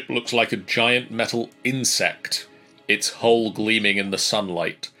 The ship looks like a giant metal insect, its hull gleaming in the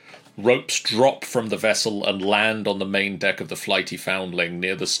sunlight. Ropes drop from the vessel and land on the main deck of the Flighty Foundling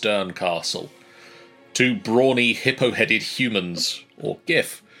near the stern castle. Two brawny, hippo-headed humans, or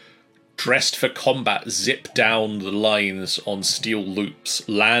GIF, dressed for combat, zip down the lines on steel loops,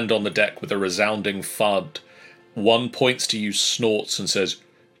 land on the deck with a resounding thud. One points to you, snorts, and says,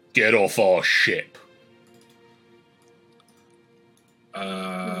 "Get off our ship."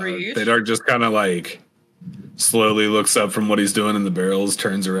 Theodore just kind of like slowly looks up from what he's doing in the barrels,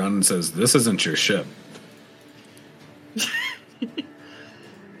 turns around and says, "This isn't your ship."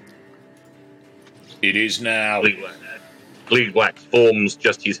 It is now. Gleeblack forms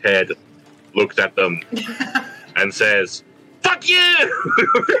just his head, looks at them, and says, "Fuck you!"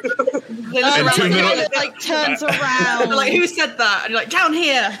 Turns around. Like, who said that? And you're like, down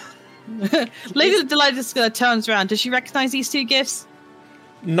here. Lady Delight just turns around. Does she recognize these two gifts?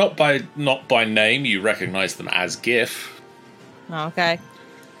 Not by name. You recognize them as GIF. Oh, okay.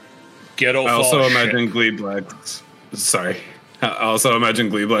 Get off. I also our imagine ship. Gleeblack. Sorry. I also imagine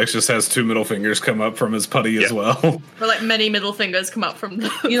Gleeblack just has 2 middle fingers come up from his putty as well. But like many middle fingers come up from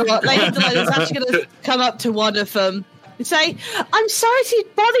the... You know what? Lady Delight is actually going to come up to one of them and say, "I'm sorry to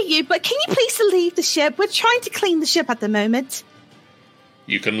bother you, but can you please leave the ship? We're trying to clean the ship at the moment."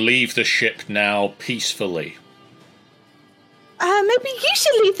 You can leave the ship now peacefully. Maybe you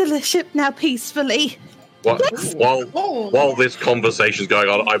should leave the ship now peacefully. While this conversation's going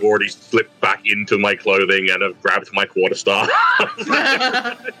on, I've already slipped back into my clothing and have grabbed my quarterstaff.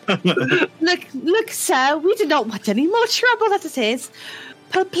 Look, sir, we do not want any more trouble as it is.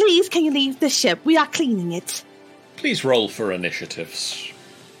 But please, can you leave the ship? We are cleaning it. Please roll for initiatives.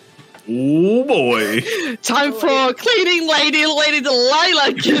 Oh boy. Time for cleaning lady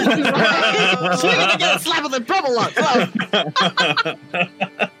Delilah. She's going to get a slap on the bubble lock.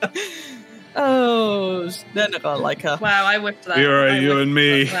 Oh, they're not going to like her. Wow, I whipped that. Fiora, you and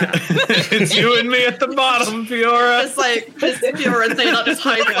me. It's you and me at the bottom, Fiora. It's like Fiora and Zayna just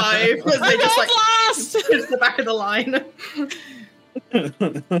high five because they just like last. hit the back of the line.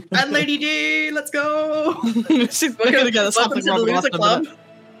 And Lady D, let's go. She's going to get a slap on Welcome to the the loser club.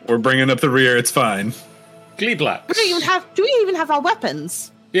 We're bringing up the rear. It's fine. Gleeblack. Do we even have our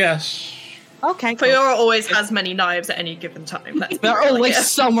weapons? Yes. Okay. Cool. Fiora always has many knives at any given time. They're always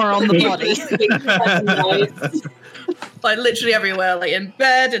somewhere on the body. Like literally everywhere, like in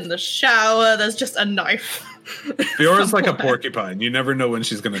bed, in the shower, there's just a knife. Fiora's like a porcupine. You never know when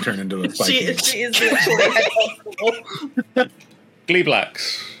she's going to turn into a spiky. She is literally impossible.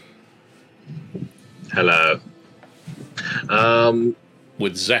 Gleeblacks. Hello.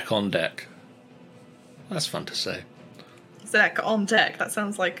 With Zek on deck. That's fun to say. Zek on deck. That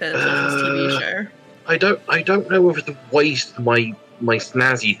sounds like a TV show. I don't know whether to waste my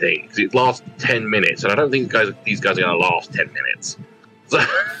snazzy thing because it lasts 10 minutes, and I don't think these guys are going to last 10 minutes. So,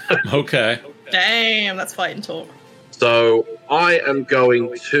 Okay. Damn, that's fighting talk. so I am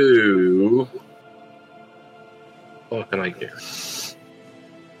going to. What can I do?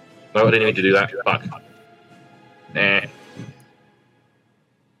 No, I didn't need to do that. Fuck.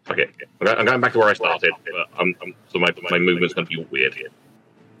 Fuck it. I'm going back to where I started, but so my movement's going to be weird here.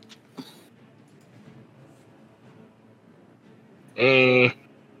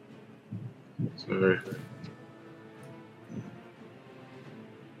 So,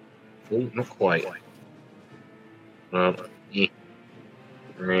 oh, not quite. That's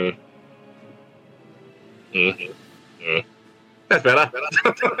better.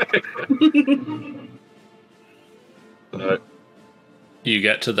 You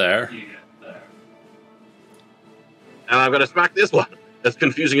get to there. And I'm going to smack this one. As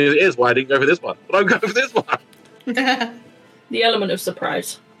confusing as it is, why I didn't go for this one. But I'm going for this one. The element of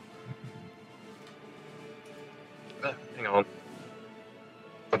surprise. Hang on.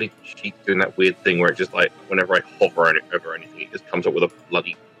 Bloody sheet's doing that weird thing where it just like, whenever I hover over anything, it just comes up with a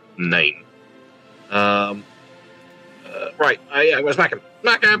bloody name. Right. I'm going to smack him.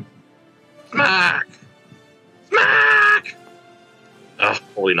 Smack him! Smack! Smack!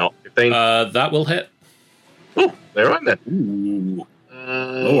 Probably not. 15. That will hit. Oh, there I am then. Ooh.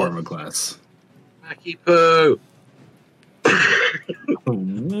 Low armor class. Smacky poo!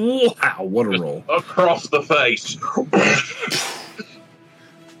 Wow, what a roll. Across the face.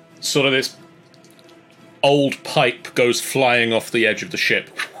 Sort of this old pipe goes flying off the edge of the ship.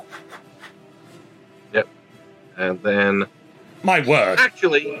 Yep. And then... My word.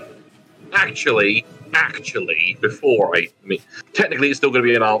 Actually, before technically it's still going to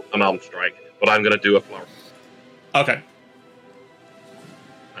be an armed strike, but I'm going to do a flurry. Okay.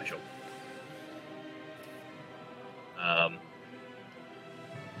 I shall.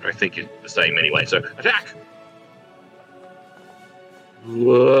 I think it's the same anyway, so attack!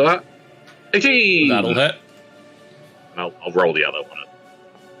 18! That'll hit. I'll roll the other one.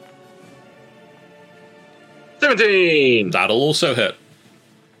 17! That'll also hit.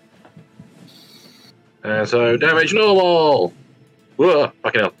 So damage normal. Whoa,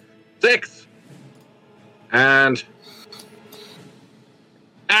 fucking hell. 6 and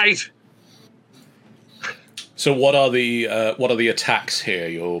 8. So what are the attacks here?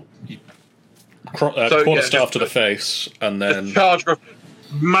 You quarterstaff to the face, and then just charge for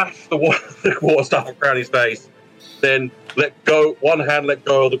smash the quarterstaff around his face. Then let go. One hand, let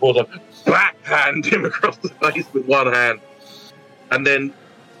go of the quarterstaff. Backhand him across the face with one hand, and then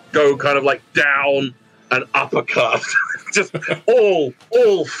go kind of like down and uppercut. Just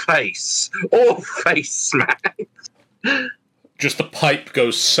all face smack. just the pipe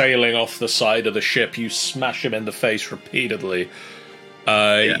goes sailing off the side of the ship. You smash him in the face repeatedly.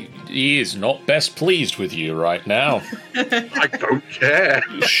 He is not best pleased with you right now. I don't care.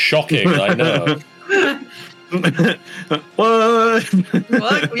 Shocking, I know. What?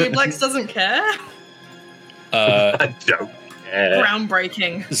 Gleeblex doesn't care? I don't care.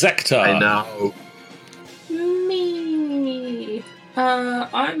 Groundbreaking. Zektar. I know. Me.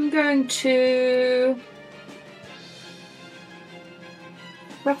 I'm going to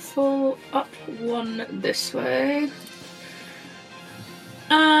ruffle up one this way.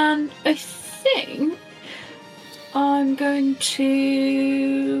 And I think I'm going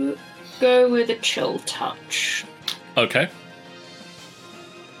to go with a chill touch. Okay.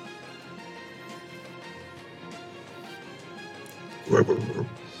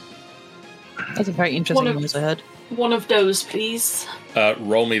 That's a very interesting noise I heard. One of those, please.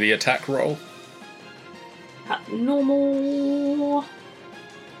 Roll me the attack roll. At normal.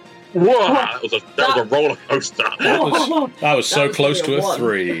 Whoa! That was a roller coaster. That was so was close gonna be to a a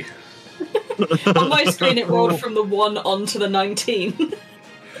 3. On my screen, it rolled from the 1 onto the 19.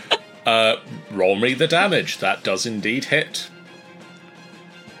 Roll me the damage. That does indeed hit.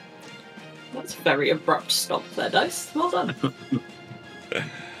 That's a very abrupt stop there, Dice. Well done.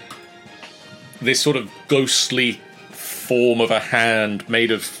 This sort of ghostly form of a hand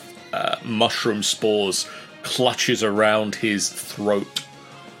made of mushroom spores clutches around his throat.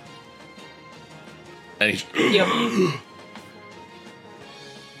 And he's... Yep.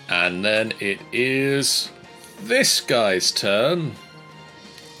 And then it is this guy's turn.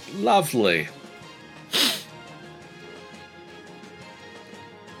 Lovely.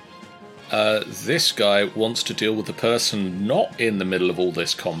 This guy wants to deal with the person not in the middle of all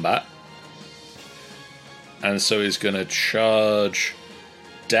this combat. And so he's going to charge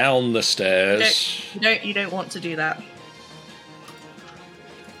down the stairs. You don't want to do that.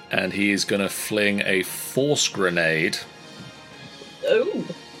 And he is going to fling a force grenade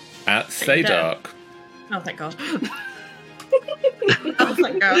at Thaydark. Oh, thank God. Oh,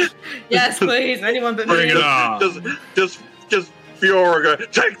 thank God. Yes, please. Anyone but me. Bring it on. Just Fiora go,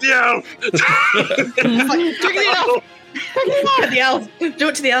 take the elf! Take the elf! Take the elf! Do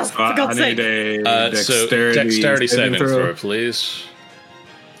it to the elf, for God's sake. So dexterity saving throw, please.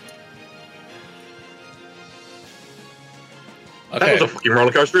 Okay. That was a fucking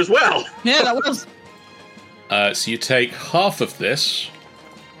roller coaster as well. Yeah, that was. So you take half of this.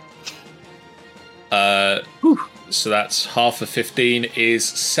 So that's half of 15 is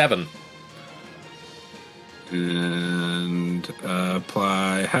 7. And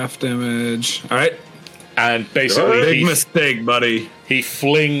apply half damage. All right. And basically, Big mistake, buddy. He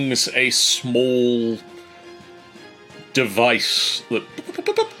flings a small device that.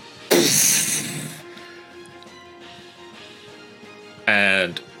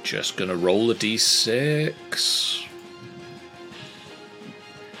 And just gonna roll a d6.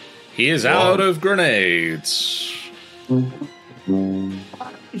 He is out of grenades. Poor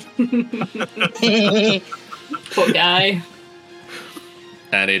guy.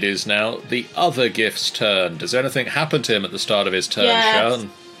 And it is now the other gift's turn. Does anything happen to him at the start of his turn, Yes.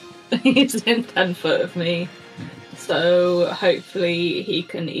 Sean? He's in 10 foot of me. So hopefully he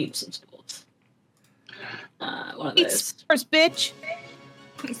can eat some spores. One of Eat those. spores, bitch.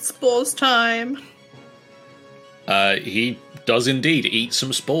 It's spores time. He does indeed eat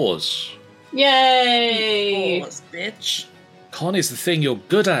some spores. Yay! Spores, bitch. Con is the thing you're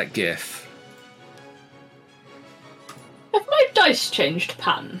good at, Gif. Have my dice changed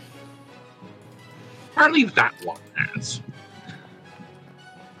pattern? Apparently that one has.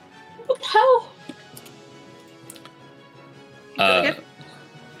 What the hell?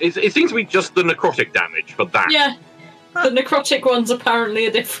 It seems to be just the necrotic damage for that. Yeah. The necrotic ones apparently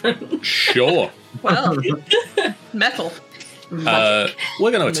are different. Sure. Well, metal. We're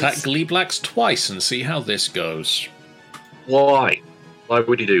going to attack Gleeblax twice and see how this goes. Why? Why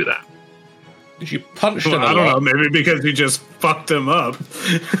would he do that? Because you punched him a I don't know, lot. maybe because you just fucked him up.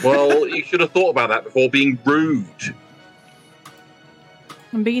 Well, you should have thought about that before being rude.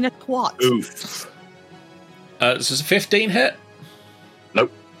 I'm being a twat. Oof. This is a 15 hit?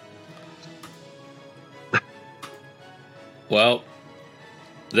 Nope. Well,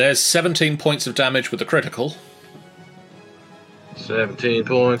 there's 17 points of damage with the critical. 17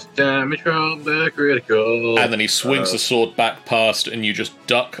 points of damage from the critical. And then he swings the sword back past, and you just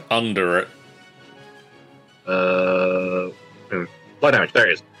duck under it. Light damage, there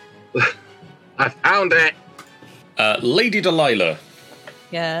it is. I found it! Lady Delilah.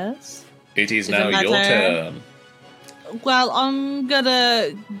 Yes. It is now your turn. Well, I'm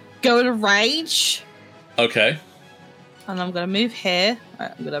gonna go to rage. Okay. And I'm gonna move here.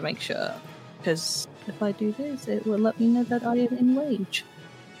 Right, I'm gonna make sure. Because if I do this, it will let me know that I am in rage.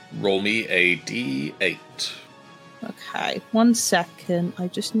 Roll me a d8. Okay, 1 second. I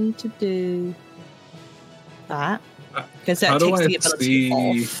just need to do that. Because that takes the ability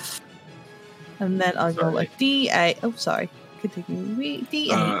off. And then I roll a d8. Oh, sorry. Continue.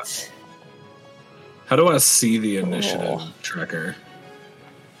 D8. How do I see the initiative tracker?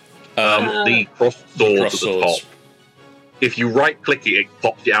 The cross swords at the top. If you right-click it, it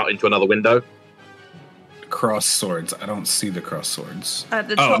pops you out into another window. Cross swords. I don't see the cross swords. At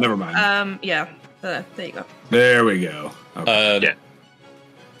the top, never mind. Yeah. There you go. There we go. Okay. Yeah.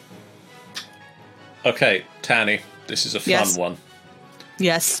 Okay, Tanny, this is a fun one.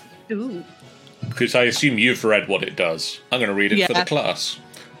 Yes. Ooh. Because I assume you've read what it does. I'm going to read it for the class.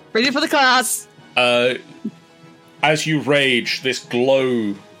 Read it for the class! As you rage, this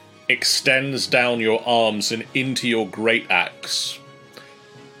glow extends down your arms and into your great axe.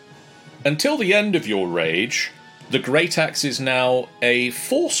 Until the end of your rage, the great axe is now a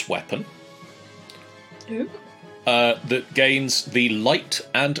force weapon that gains the light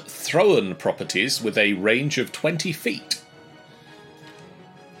and thrown properties with a range of 20 feet.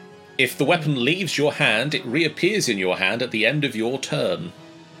 If the weapon leaves your hand, it reappears in your hand at the end of your turn.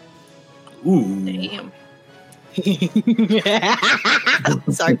 Ooh. Damn.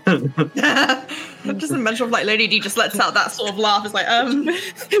 Sorry. Just imagine if, like, Lady D just lets out that sort of laugh. It's like,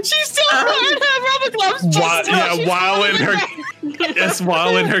 She's still wearing her rubber gloves.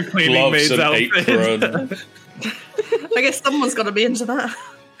 While in her cleaning Gloves maid's and outfit. apron. I guess someone's got to be into that.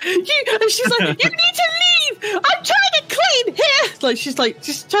 She's like, you need to leave. I'm trying to clean here. Like she's like,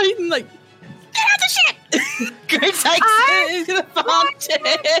 just trying like, get out the shit. Grace is gonna fart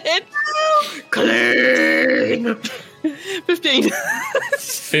it. Clean.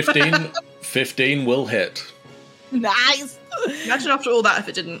 15. 15 will hit. Nice. Imagine after all that if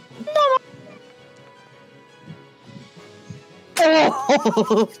it didn't.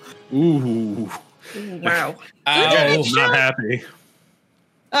 Oh. Ooh. Wow. Ow. Not happy.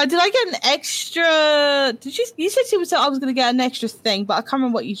 Did I get an extra? Did you said I was going to get an extra thing, but I can't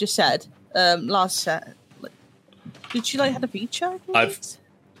remember what you just said. Last set. Did she have a feature? I've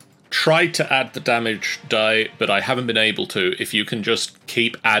tried to add the damage die, but I haven't been able to. If you can just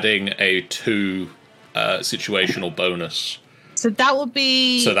keep adding a 2 situational bonus. So that would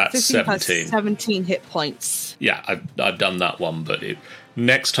be. So that's 17. 17. 17 hit points. Yeah, I've done that one, but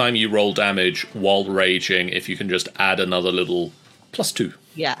next time you roll damage while raging, if you can just add another little +2.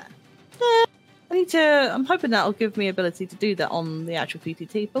 Yeah. I need to. I'm hoping that'll give me ability to do that on the actual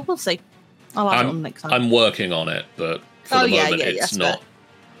PTT, but we'll see. I'll add it on next time. I'm working on it, but for the moment it's not.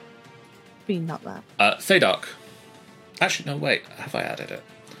 Being not that. Thadark. Actually, no, wait. Have I added it?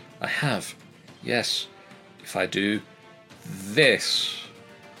 I have. Yes. If I do this.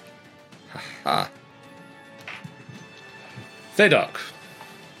 Haha. Thadark.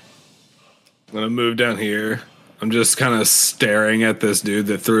 I'm gonna move down here. I'm just kind of staring at this dude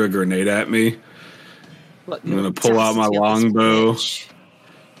that threw a grenade at me. Look, I'm gonna pull out my longbow.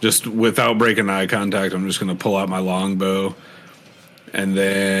 Just without breaking eye contact, I'm just gonna pull out my longbow. And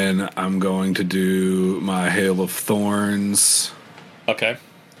then I'm going to do my Hail of Thorns. Okay.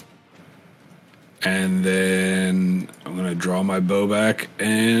 And then I'm going to draw my bow back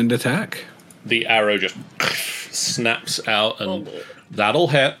and attack. The arrow just snaps out, and that'll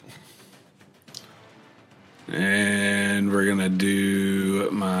hit. And we're going to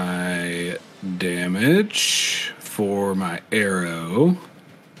do my damage for my arrow.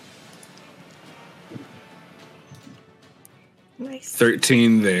 Nice.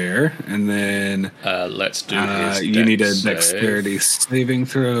 13 there. And then let's do his you need a dex dexterity saving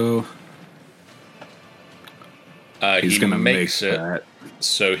throw. He's going to make that.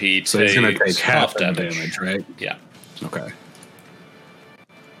 So he's going to take half damage, right? Yeah. Okay.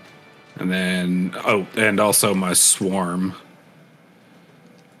 And then, and also my swarm,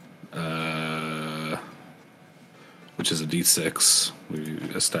 which is a d6 we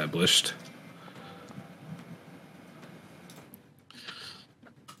established.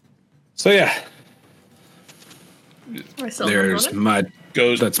 So yeah,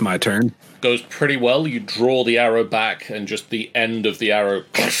 That's my turn. Goes pretty well. You draw the arrow back, and just the end of the arrow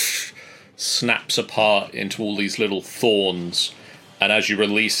snaps apart into all these little thorns. And as you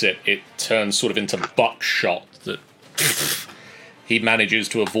release it, it turns sort of into buckshot that he manages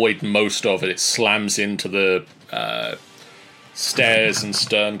to avoid most of it. It slams into the stairs and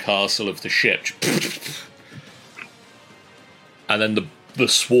stern castle of the ship. And then the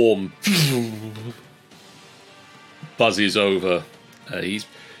swarm buzzes over. He's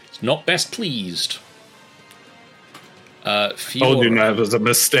not best pleased. Told you that was a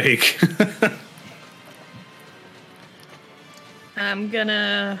mistake. I'm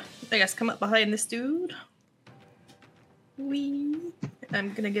gonna, I guess, come up behind this dude. Wee.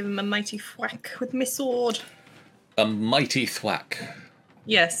 I'm gonna give him a mighty thwack with my sword. A mighty thwack.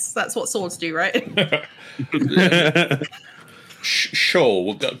 Yes, that's what swords do, right? Sure,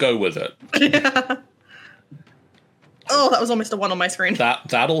 we'll go with it. Yeah. Oh, that was almost a 1 on my screen.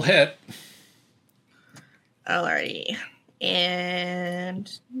 That'll hit. Alrighty. And...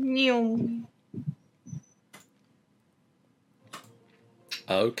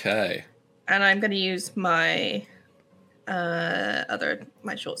 Okay. And I'm going to use my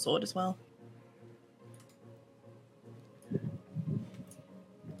my short sword as well.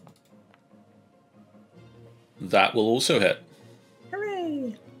 That will also hit.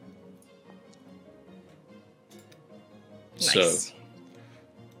 Hooray! So, Nice.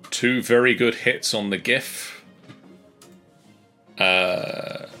 2 very good hits on the GIF.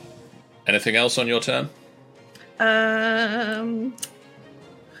 Anything else on your turn? I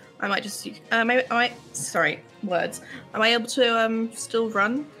might just... sorry, words. Am I able to still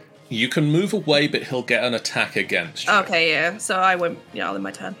run? You can move away, but he'll get an attack against you. Okay, yeah. So I won't... Yeah, I'll end my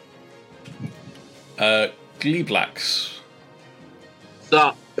turn. Gleeblax.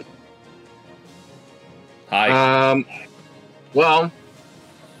 Sup? Hi. Well,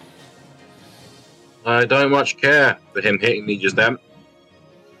 I don't much care for him hitting me just then.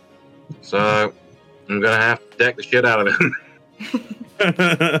 So, I'm gonna have to deck the shit out of him.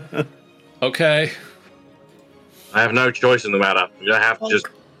 Okay. I have no choice in the matter. I'm gonna have to just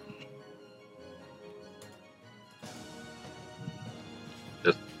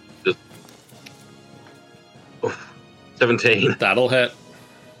 17. That'll hit.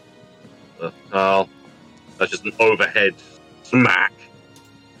 That's just an overhead smack.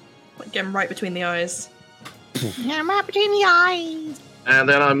 Like, get him right between the eyes. Yeah, right between the eyes. And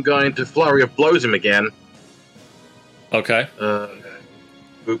then I'm going to flurry of blows him again. Okay.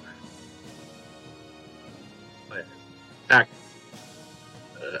 Boop. Attack.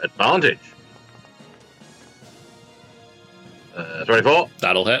 Advantage. 24.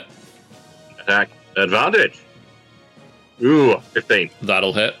 That'll hit. Attack. Advantage. Ooh, 15.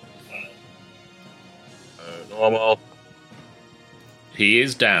 That'll hit. Normal. He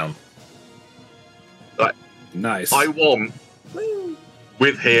is down. Nice. I won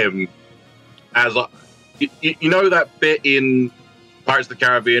with him as a... You know that bit in Pirates of the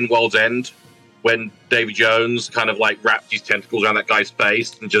Caribbean, World's End, when Davy Jones kind of like wraps his tentacles around that guy's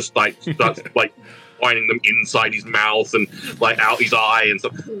face and just like starts like winding them inside his mouth and like out his eye and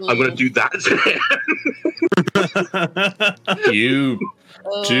stuff. I'm going to do that to him. You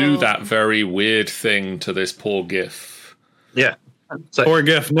do that very weird thing to this poor GIF. Yeah. So, Poor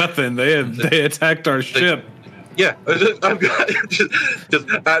GIF, nothing. They attacked our ship. yeah. I'm just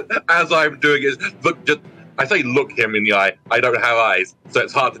as I'm doing it, look. I say look him in the eye. I don't have eyes, so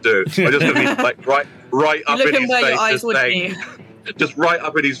it's hard to do. I'm just going to be like right up Look in him his where face, your eyes just would saying, be. just right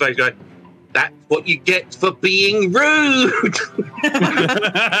up in his face, going, "That's what you get for being rude."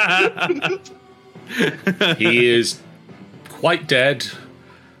 He is quite dead,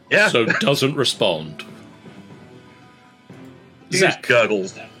 Yeah. so doesn't respond. He just Zach.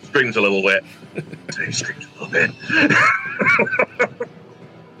 gurgles, screams a little bit. He screams a little bit.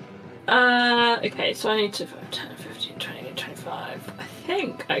 Okay, so I need to 10, 15, 20, 25. I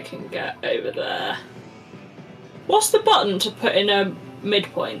think I can get over there. What's the button to put in a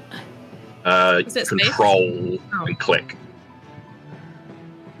midpoint? Is it space? Control Oh. and click.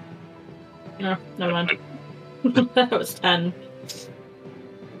 No, never mind. That was 10.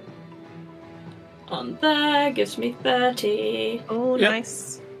 On there gives me 30. Oh, Yep.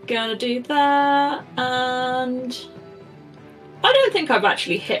 nice. Gonna do that, and I don't think I've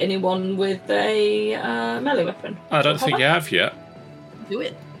actually hit anyone with a melee weapon. I don't think you have yet. Do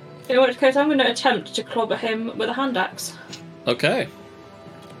it. In which case, I'm going to attempt to clobber him with a hand axe. Okay.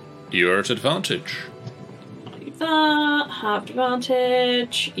 You're at advantage. Do that, have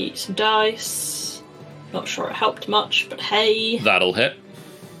advantage, eat some dice. Not sure it helped much, but hey. That'll hit.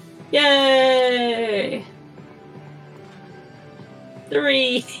 Yay!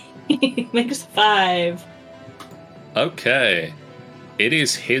 3 makes 5. Okay. It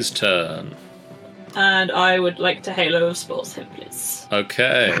is his turn. And I would like to Halo of Spores him, please.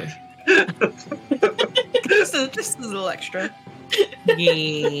 Okay. Just a little extra.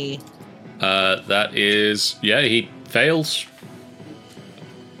 Yeah. That is... Yeah, he fails.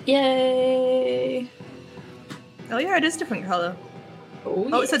 Yay! Oh yeah, it is different colour. Oh,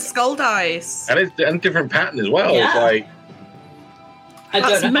 Oh, it said skull dice. And it's a different pattern as well. Yeah. It's like, I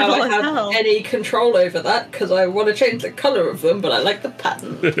That's don't know how metal I as have hell. any control over that, because I want to change the colour of them, but I like the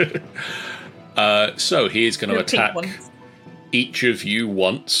pattern. So he is going to The pink attack ones. each of you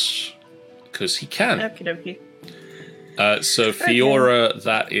once, because he can. Okie dokie. So Fiora,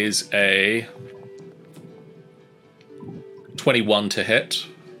 that is a 21 to hit.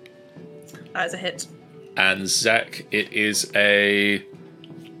 That is a hit. And Zach, it is a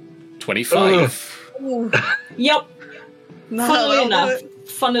 25. Ooh. Yep. No,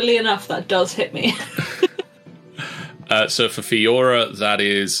 Funnily enough, that does hit me. So for Fiora, that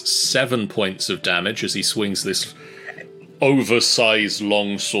is 7 points of damage as he swings this oversized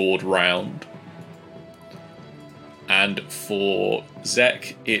longsword round. And for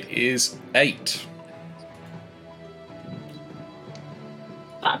Zek, it is 8.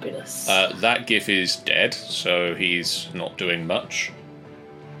 Fabulous. That GIF is dead, so he's not doing much.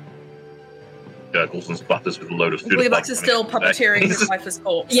 gurgles and sputters with a load of food. Gleebax is still puppeteering his wife as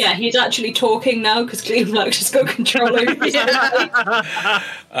corpse. Yeah, he's actually talking now because Gleeblax has got control over his Lady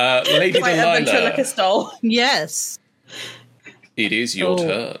Like a ventriloquist Delilah, doll. Yes. it is your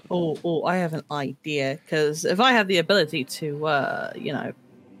turn. I have an idea. Because if I have the ability to,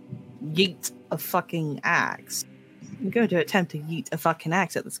 yeet a fucking axe, I'm going to attempt to yeet a fucking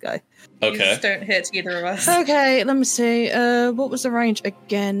axe at this guy. You Okay, just don't hit either of us. Okay, let me see. What was the range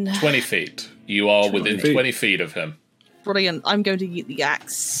again? 20 feet. You are 20 within feet. 20 feet of him. Brilliant. I'm going to yeet the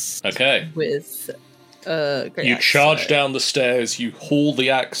axe Okay. with great You axe, charge so- down the stairs, you haul the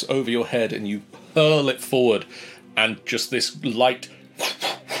axe over your head, and you hurl it forward, and just this light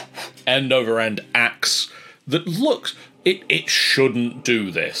end over end axe that looks... It shouldn't do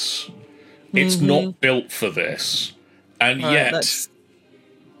this. It's not built for this. And Alright, yet, that's-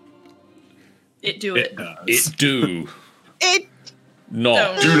 It do it. it do It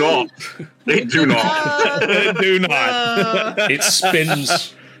not. Do not. They do not. Do not. It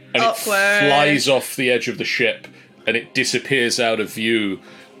spins and Awkward. it flies off the edge of the ship and it disappears out of view.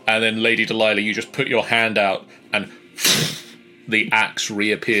 And then, Lady Delilah, you just put your hand out and the axe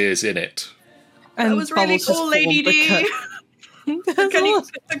reappears in it. That was really Bubbles just cool, Lady formed D.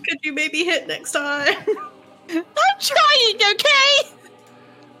 because- Could you maybe hit next time? I'm trying, okay?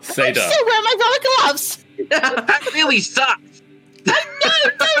 Theda, Still wear my rubber gloves. That really sucks. No,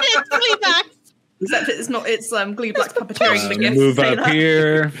 don't hit me back. Except it's not. It's Gleeblack's puppeteering the gift. Move Say up that.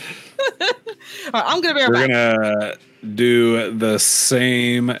 here. Alright, I'm gonna be right We're back. gonna do the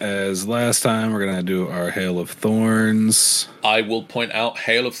same as last time. We're gonna do our Hail of Thorns. I will point out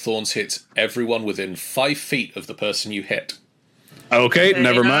Hail of Thorns hits everyone within 5 feet of the person you hit. Okay, Fair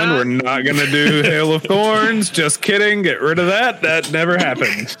never mind. enough. We're not gonna do Hail of Thorns. Just kidding. Get rid of that. That never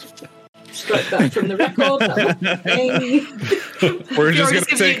happened. Strike that from the record. That was pain. We're Fiora just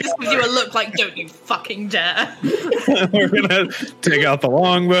gonna just gives you a look like, don't you fucking dare. we're gonna take out the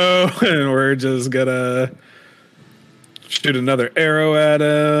longbow and we're just gonna shoot another arrow at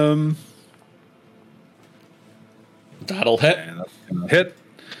him. That'll hit. And that's gonna hit.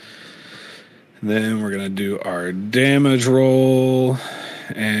 Then we're gonna do our damage roll.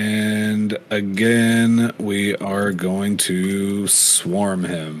 And again, we are going to swarm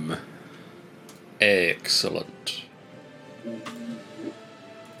him. Excellent.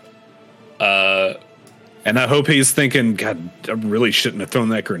 And I hope he's thinking, God, I really shouldn't have thrown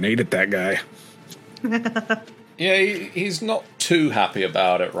that grenade at that guy. Yeah, he's not too happy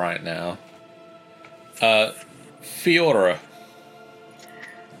about it right now. Fiora,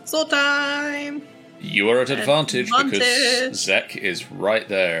 Sword time. you are at advantage because Advantage. Zek is right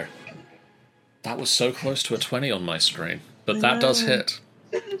there. That was so close to a 20 on my screen, but I that does know.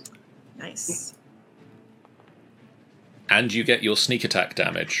 hit. Nice. And you get your sneak attack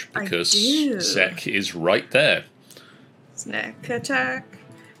damage I because do. Zek is right there. Snack attack.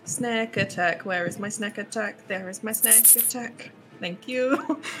 Snack attack. Where is my snack attack? There is my snack attack. Thank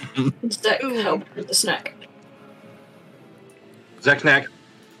you. Zek, Ooh. help with the snack. Zek-snack.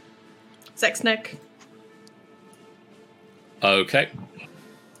 Sex snack. Okay.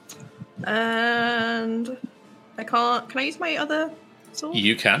 And I can't. Can I use my other sword?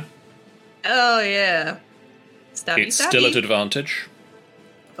 You can. Oh yeah. Stabby, It's stabby. still at advantage.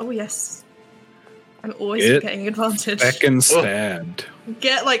 Oh yes. I'm always getting advantage. Second stabbed.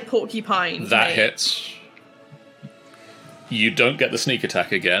 Get like porcupine. That mate. hits. You don't get the sneak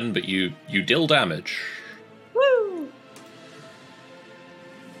attack again, but you deal damage. Woo!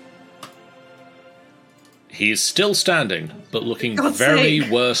 He is still standing, but looking God's very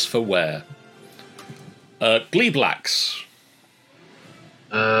sake. worse for wear. Gleeblax.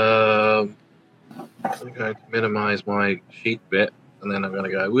 I'm going to minimize my sheet bit, and then I'm going to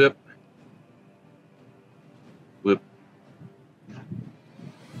go whoop. Whoop.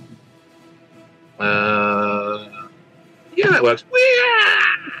 Yeah, that works.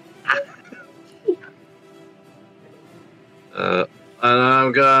 And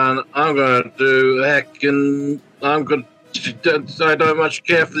I'm going to do I'm going to, I don't much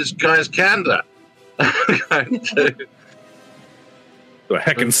care for this guy's candor. I'm going to Do a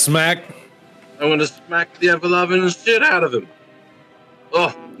heckin' smack. I'm going to smack the ever-loving shit out of him.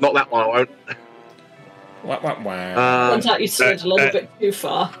 Oh, not that one, I won't. Turns out you slid a little bit too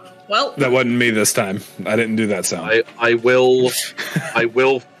far. Well, That wasn't me this time. I didn't do that sound. I will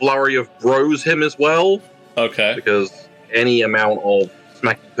flurry of bros him as well, Okay. because any amount of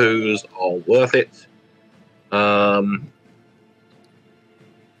smacky poos are worth it.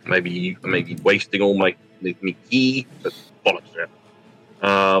 Maybe wasting all my key, but bollocks to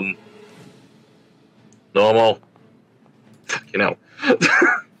it. Normal. Fucking hell.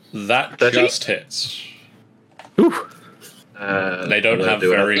 That 30? just hits. Whew. They don't have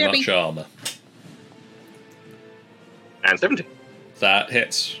very much armor. And 17. That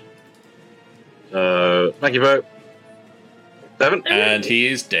hits. Thank you, vote. 7. And he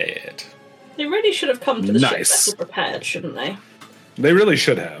is dead. They really should have come to the ship Nice. better prepared, shouldn't they? They really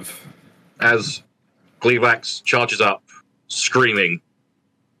should have. As Gleevax charges up, screaming,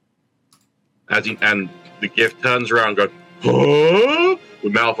 and the gift turns around, going, huh?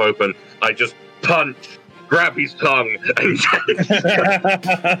 With mouth open. I just punch, grab his tongue, and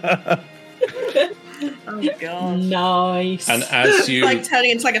oh god. Nice. And as you Like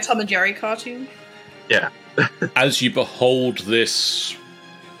turning into like a Tom and Jerry cartoon. yeah. as you behold this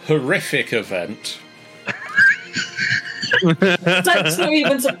horrific event, Zach's not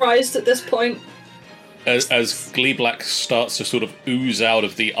even surprised at this point. as Gleeblack starts to sort of ooze out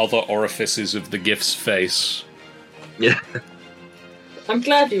of the other orifices of the gift's face, Yeah. I'm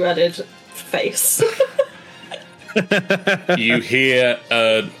glad you added face. you hear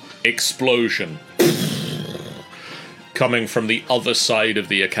an explosion coming from the other side of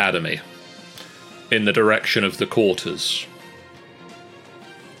the academy in the direction of the quarters.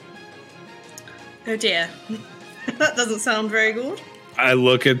 Oh dear. That doesn't sound very good. I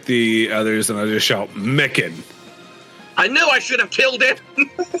look at the others and I just shout, Micken. I knew I should have killed him.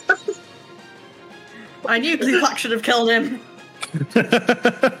 I knew Gleevax should have killed him.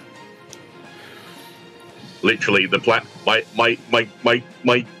 Literally, the plan.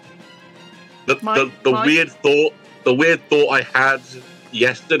 The My- weird thought I had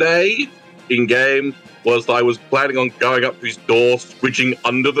yesterday in game was that I was planning on going up to his door, squidging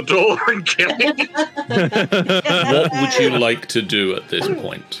under the door, and killing him. What would you like to do at this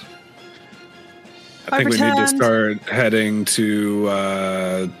point? I think we need to returned. start heading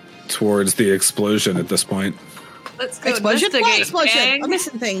to towards the explosion at this point. Let's go Explosion? What investigate. explosion? gang. I'm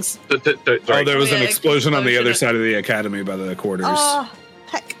missing things. Sorry. Oh, there was Oh, an yeah, explosion on the other explosion. side of the academy by the quarters. Oh,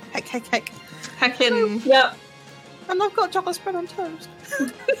 heck. Heckin'. Yep. And I've got chocolate spread on toast.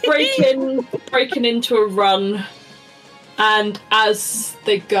 breaking into a run, and as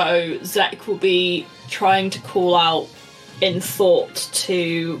they go, Zach will be trying to call out in thought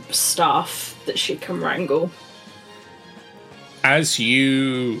to staff that she can wrangle. As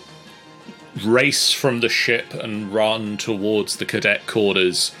you race from the ship and run towards the cadet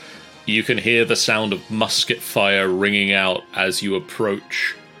quarters, you can hear the sound of musket fire ringing out as you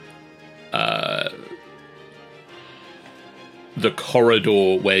approach the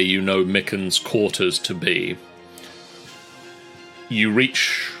corridor where you know Micken's quarters to be. You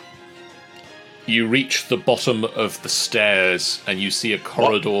reach the bottom of the stairs and you see a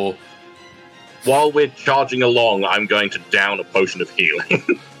corridor. While we're charging along, I'm going to down a potion of healing.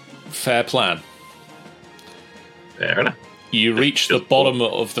 Fair plan. Fair enough. You reach the bottom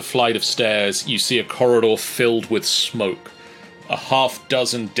of the flight of stairs. You see a corridor filled with smoke. A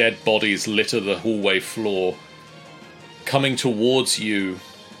half-dozen dead bodies litter the hallway floor. Coming towards you,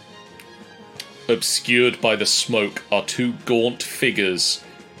 obscured by the smoke, are two gaunt figures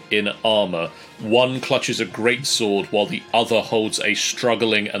in armor. One clutches a greatsword while the other holds a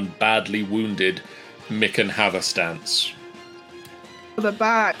struggling and badly wounded Micken Haverstance. They're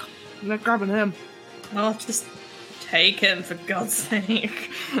back. They're grabbing him. Oh, just take him for God's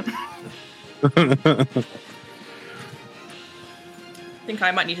sake. I think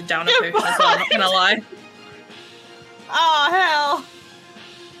I might need to down a potion as well, I'm not gonna lie. Oh, hell.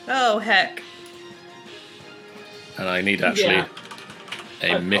 Oh, heck. And I need actually Yeah.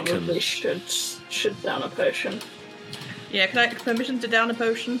 a I Micken. probably should down a potion. Yeah, can I get permission to down a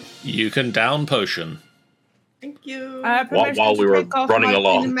potion? You can down potion. Thank you. Permission While we to were take off running my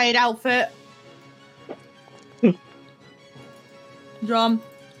along. maid outfit. Drum.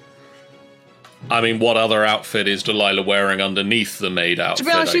 I mean, what other outfit is Delilah wearing underneath the maid outfit?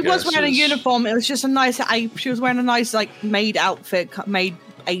 To be honest, she I was guess, wearing a is- uniform. It was just a nice. She was wearing a nice, like, maid outfit, maid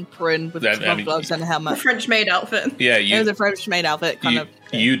apron with Then, I mean, gloves and a A helmet. French maid outfit. Yeah, It was you, a French maid outfit, kind of.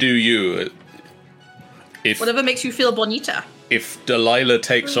 you do you. If Whatever makes you feel bonita. if Delilah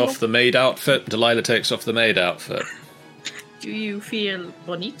takes off the maid outfit, Delilah takes off the maid outfit. Do you feel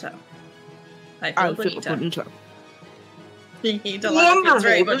bonita? I feel Outfit bonita. bonita. Delilah feels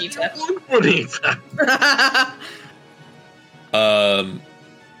very bonita. Bonita.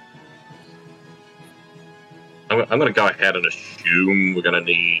 I'm going to go ahead and assume we're going to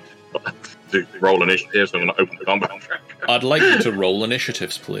need to roll initiative, so I'm going to open the combat track. I'd like you to roll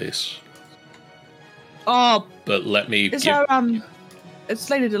initiatives, please. Oh, But let me is give... there, is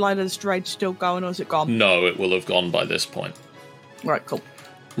Lady Delilah's rage still going, or is it gone? No, it will have gone by this point. Right, cool.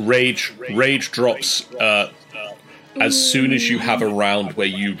 Rage drops as soon as you have a round where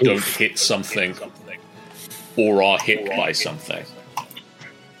you don't hit something or are hit by something.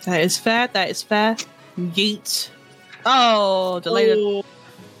 That is fair, that is fair. Yeet. Oh, Delilah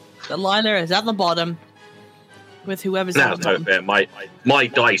is at the bottom. With whoever's Now, at the no bottom. fair. My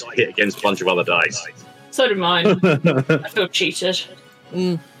dice hit against a bunch of other dice. So did mine. I feel cheated.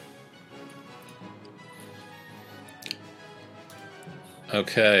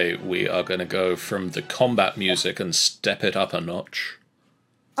 Okay, we are going to go from the combat music and step it up a notch.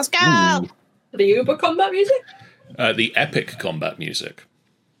 Let's go! The Uber combat music? The epic combat music.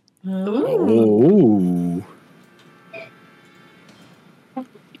 Oh.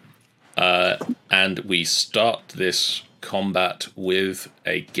 And we start this combat with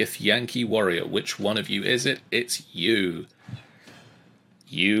a Githyanki warrior. Which one of you is it? It's you.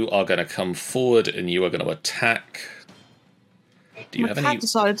 You are going to come forward and you are going to attack. Do you My have cat any?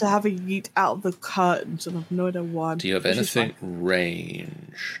 decided to have a yeet out of the curtains, and I've no idea why. Do you have Which is anything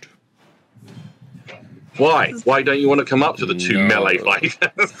ranged? Why? Why don't you want to come up to the two No. melee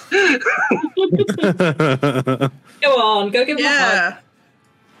fighters? Go on, go give him a hug. Yeah.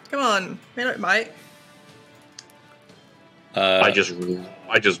 Come on. They don't bite. I just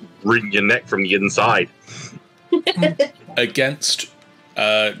wring your neck from the inside. Against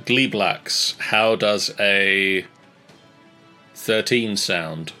Gleeblax, how does a 13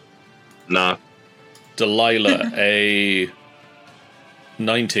 sound? Nah. Delilah, a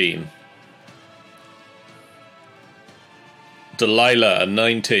 19. Delilah, a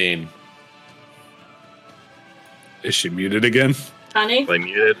 19. Is she muted again? Tanny? They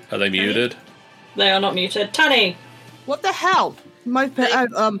muted. Are they muted? They are not muted. Tanny! What the hell? I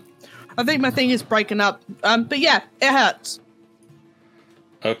think my thing is breaking up. But yeah, it hurts.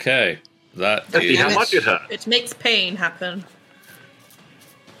 Okay. That Let's see how is, much it hurt. It makes pain happen.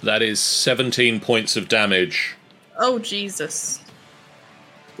 that is 17 points of damage. Oh, Jesus.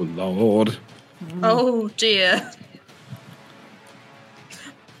 Good Lord. Oh, dear.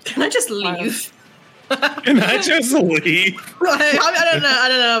 Can I just leave? Can I just leave? I don't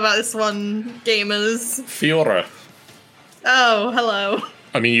know about this one, gamers. Fiora. Oh, hello.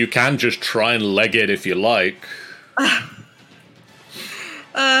 I mean, you can just try and leg it if you like.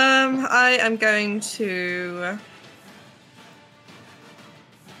 I am going to... I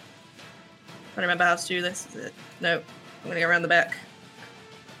don't remember how to do this. Is it? No, I'm going to go around the back.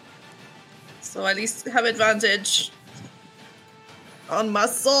 So I at least have advantage on my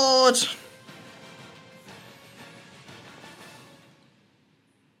sword.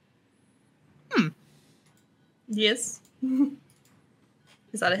 Yes.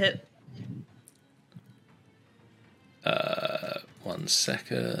 Is that a hit? 1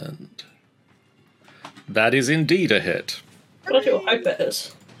 second. That is indeed a hit. What do I hope it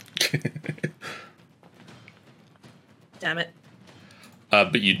is? Damn it.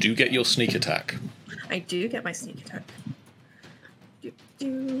 But you do get your sneak attack. I do get my sneak attack.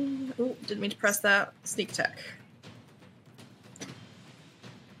 Oh, didn't mean to press that. Sneak attack.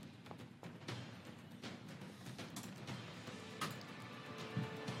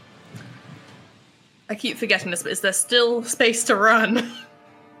 I keep forgetting this, but is there still space to run?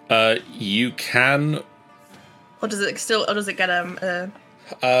 You can Or does it still? Or does it get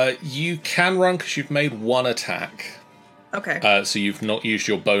you can run because you've made one attack. Okay. So you've not used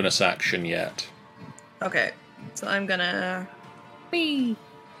your bonus action yet. Okay. So I'm gonna... Me.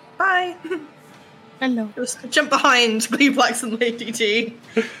 Bye. Hello. Just jump behind Gleeblax and Lady T.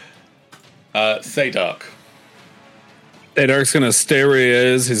 Thadark. Adark's gonna stay where he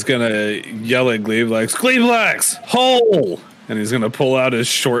is. He's gonna yell at Gleeblax, Gleeblax, hole! And he's gonna pull out his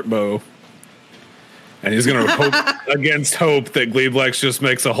short bow. And he's gonna hope against hope that Gleeblax just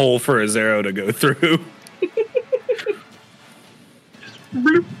makes a hole for his arrow to go through.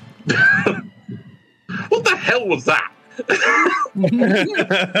 What the hell was that?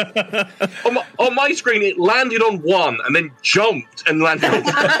 on my screen, it landed on 1 and then jumped and landed on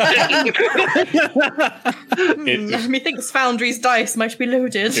 3. Methinks Foundry's dice might be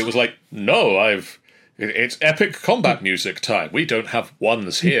loaded. It was like, no, it's epic combat music time. We don't have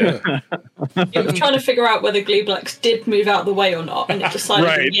ones here. It was trying to figure out whether Gleeblax did move out of the way or not, and it decided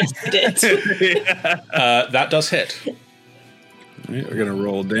that yes, it did. That does hit. Right, we're gonna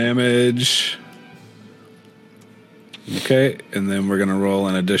roll damage. Okay, and then we're gonna roll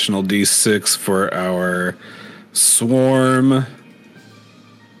an additional d6 for our swarm.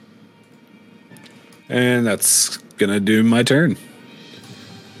 And that's gonna do my turn.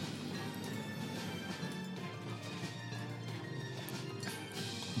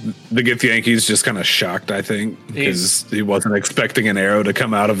 The Githyanki's just kind of shocked, I think, because he wasn't expecting an arrow to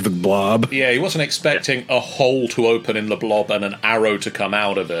come out of the blob. Yeah, he wasn't expecting a hole to open in the blob and an arrow to come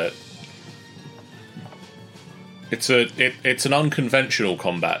out of it. It's an unconventional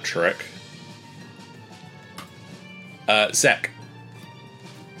combat trick. Zek.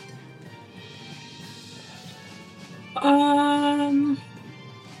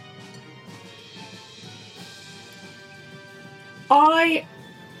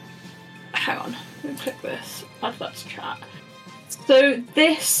 Hang on, let me click this. Add that to chat. So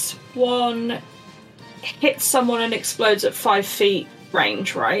this one hits someone and explodes at 5 feet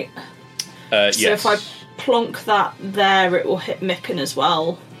range, right? Yes. So if I plonk that there, it will hit Micken as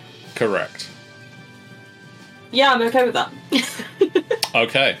well. Correct. Yeah, I'm okay with that.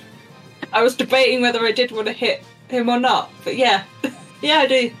 Okay. I was debating whether I did want to hit him or not, but yeah. Yeah, I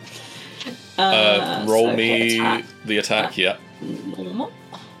do. Roll so me attack. the attack, yeah. Normal.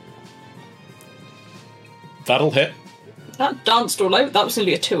 That'll hit. That danced all over. That was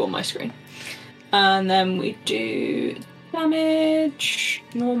only a 2 on my screen. And then we do damage.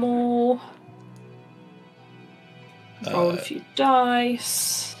 Normal. Roll a few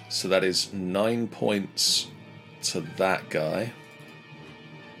dice. So that is 9 points to that guy.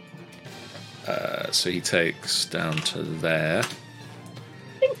 So he takes down to there.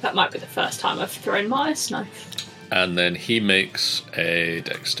 I think that might be the first time I've thrown my ice knife. And then he makes a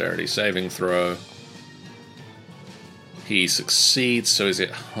dexterity saving throw. He succeeds, so is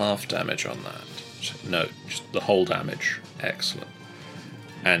it half damage on that? No, just the whole damage. Excellent.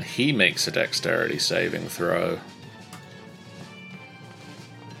 And he makes a dexterity saving throw.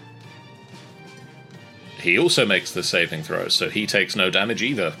 He also makes the saving throw, so he takes no damage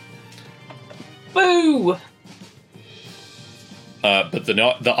either. Boo! But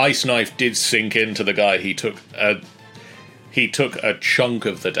the ice knife did sink into the guy. He took a chunk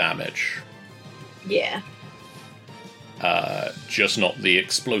of the damage. Yeah. Just not the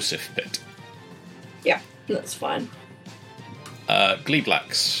explosive bit. Yeah, that's fine.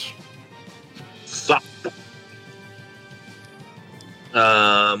 Gleeblax. Sup.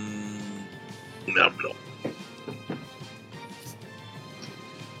 No.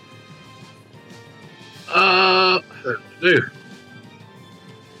 Do.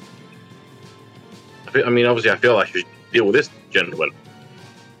 I mean, obviously, I feel like I should deal with this gentleman.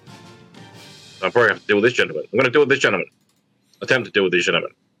 I probably have to deal with this gentleman. I'm going to deal with this gentleman. Attempt to deal with this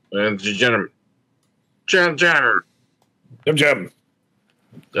gentleman. Gentleman.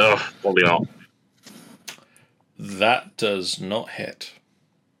 Ugh, probably not. That does not hit.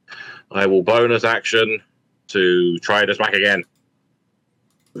 I will bonus action to try to smack again.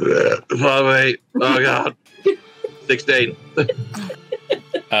 Oh, wait. Oh, God. 16.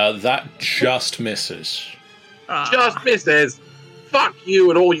 That just misses. Just misses. Fuck you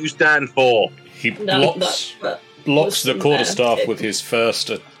and all you stand for. He blocks the quarterstaff with his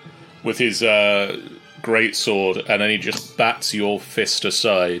great sword, and then he just bats your fist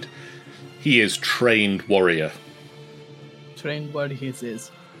aside. He is trained warrior. Trained warrior he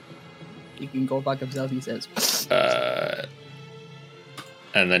says. He can go back himself, he says.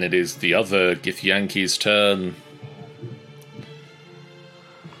 And then it is the other Githyanki's turn.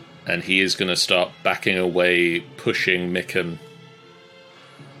 And he is going to start backing away, pushing Micken.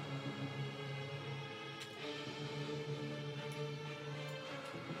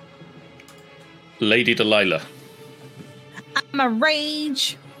 Lady Delilah. I'm a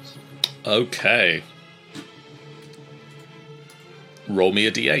rage. Okay. Roll me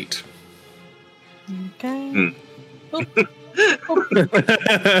a d8. Okay. Oh,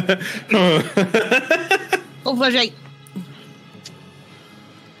 plus 8.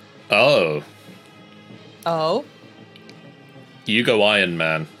 Oh. Oh. You go Iron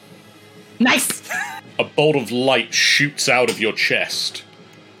Man. Nice. A bolt of light shoots out of your chest.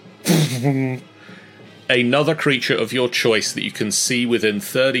 Another creature of your choice that you can see within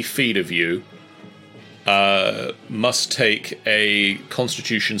 30 feet of you must take a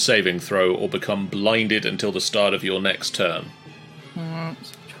Constitution saving throw or become blinded until the start of your next turn.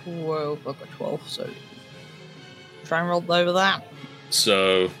 It's 12. I've got 12, so try and roll over that.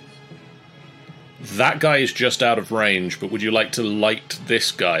 So that guy is just out of range, but would you like to light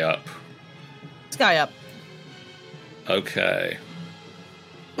this guy up? This guy up. Okay.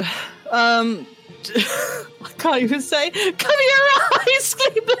 I can't even say. Cover your eyes,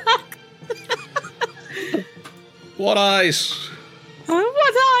 Black. What eyes? What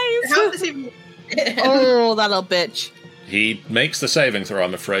eyes? How does he? Oh, that little bitch. He makes the saving throw,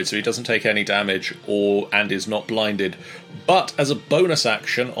 I'm afraid, so he doesn't take any damage and is not blinded. But as a bonus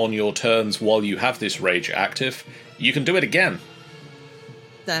action on your turns while you have this rage active, you can do it again.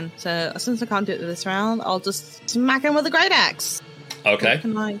 Then, so since I can't do it this round, I'll just smack him with a great axe. Okay.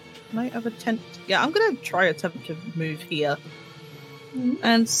 Can I have attempt? Yeah, I'm gonna try attempt to move here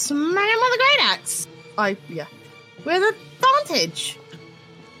and smack him with a great axe. With advantage.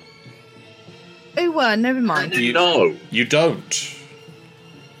 Oh, never mind. No. You don't.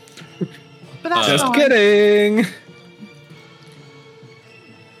 But that's Just fine. kidding.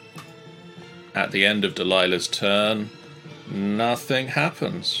 At the end of Delilah's turn, nothing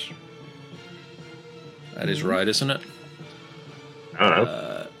happens. That is right, isn't it? I don't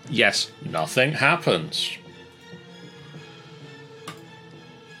know. Yes, nothing happens.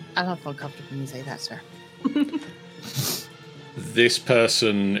 I don't feel comfortable when you say that, sir. This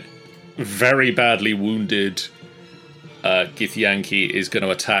person, very badly wounded Githyanki, is going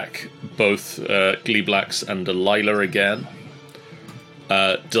to attack both Gleeblax and Delilah again.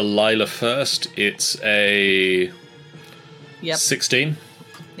 Delilah first. It's a 16.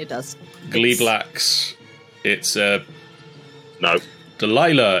 It does. Gleeblax, it's a... No.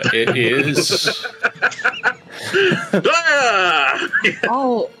 Delilah, it is...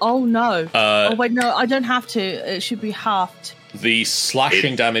 Oh no. Oh wait, no, I don't have to. It should be halved. The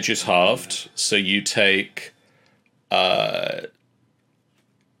slashing damage is halved, so you take 9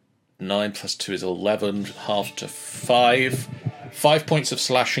 plus 2 is 11, halved to 5. 5 points of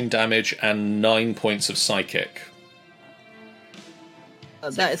slashing damage and 9 points of psychic.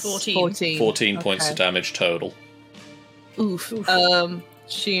 That is 14. 14 points of damage total. Oof.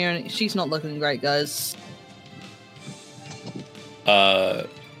 She's not looking great, guys.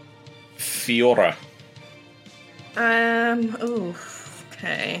 Fiora. Oh,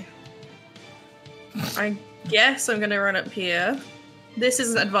 okay. I guess I'm gonna run up here. This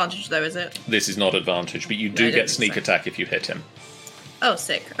isn't advantage though, is it? This is not advantage, but you No, I do don't get think sneak so. attack if you hit him. Oh,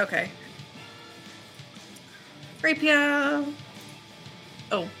 sick. Okay. Rapier.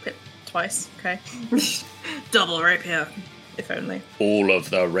 Oh, hit twice. Okay. Double rapier, if only. All of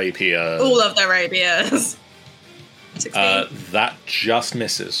the rapier. All of the rapiers. 16. That just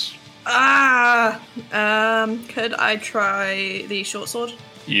misses. Could I try the short sword?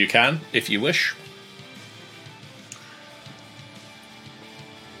 You can, if you wish.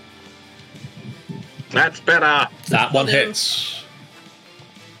 That's better. That one do. hits.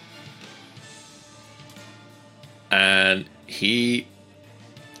 And he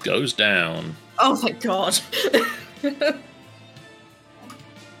goes down. Oh my god.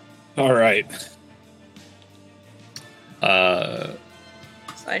 All right. So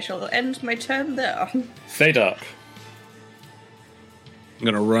I shall end my turn there. Thedak. I'm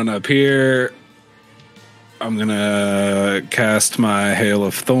gonna run up here. I'm gonna cast my Hail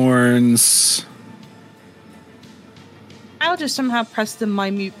of Thorns. I'll just somehow press my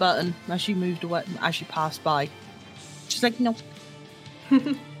mute button as she moved away, as she passed by. She's like, no.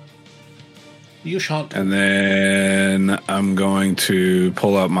 You shan't. And then I'm going to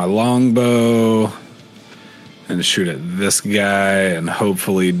pull out my longbow and shoot at this guy and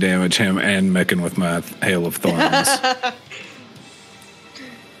hopefully damage him and Micken with my Hail of Thorns.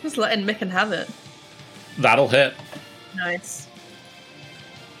 Just letting Micken have it. That'll hit. Nice.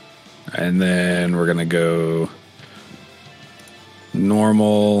 And then we're going to go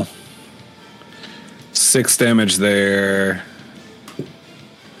normal. 6 damage there.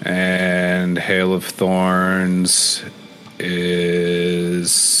 And Hail of Thorns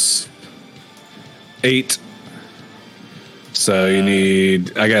is 8. So you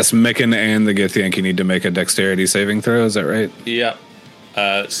need, I guess, Micken and the Githyanki need to make a dexterity saving throw. Is that right? Yeah.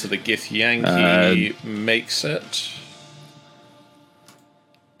 So the Githyanki makes it.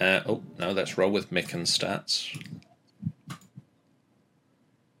 Oh, no, let's roll with Micken's stats.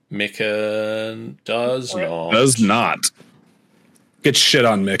 Micken does not. Does not. Get shit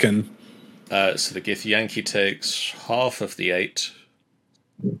on, Micken. So the Githyanki takes half of the 8.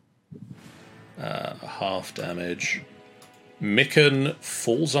 Half damage. Micken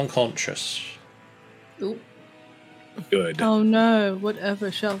falls unconscious. Oop. Good. Oh no, whatever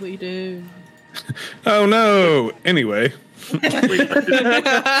shall we do? Oh no! Anyway.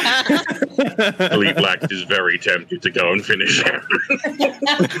 Elite Black is very tempted to go and finish him.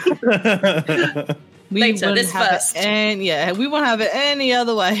 We Later, wouldn't this have first. we won't have it any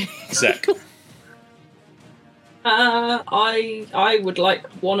other way. Zek. I would like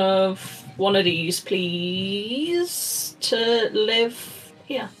one of these, please, to live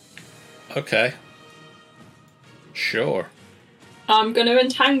here. Okay. Sure. I'm going to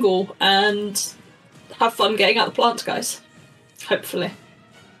entangle and have fun getting out the plants, guys. Hopefully.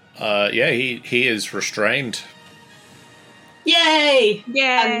 Yeah, he is restrained. Yay!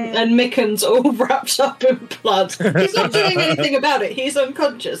 Yay! And Micken's all wrapped up in plants. He's not doing anything about it. He's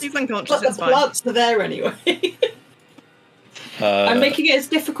unconscious. He's unconscious, But the it's fine. plants are there anyway. I'm making it as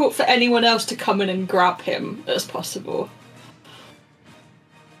difficult for anyone else to come in and grab him as possible.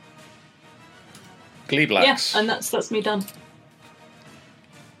 Gleeblax. Yeah, and that's me done.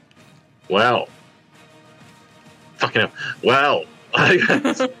 Well. Fucking hell. Well.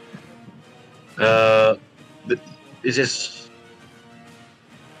 Is this...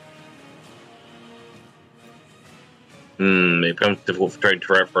 it becomes difficult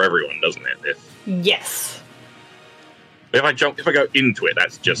for everyone, doesn't it? Yes. If I go into it,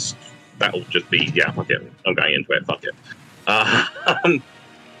 that'll just be, yeah, fuck it. I'm going into it, fuck it.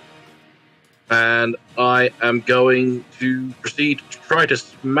 And I am going to proceed to try to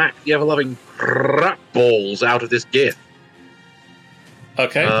smack the ever-loving crap balls out of this gift.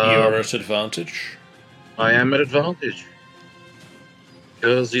 Okay, you're at advantage. I am at advantage.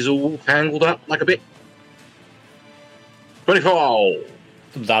 Because he's all tangled up like a bit. 24!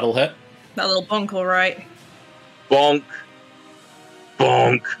 That'll hit. That little bonk, all right. Bonk.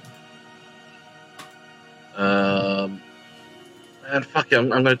 Bonk. And fuck it, I'm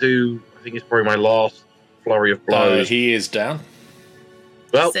going to do... I think it's probably my last flurry of blows. He is down.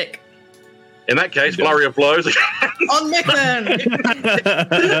 Well, Sick. in that case, flurry of blows. On Micken!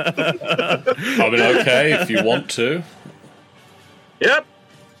 I mean, okay, if you want to. Yep.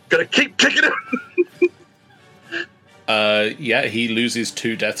 Gonna keep kicking him. Yeah, he loses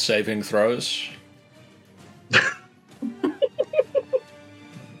 2 death saving throws.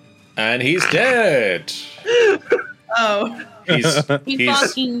 And he's dead. Oh. He's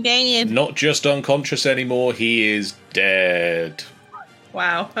fucking dead. not just unconscious anymore, he is dead.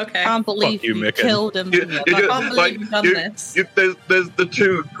 Wow, okay. I can't believe you, you Micken. killed him. You I can't believe you've done this. There's the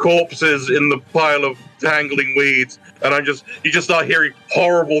 2 corpses in the pile of tangling weeds, and you just start hearing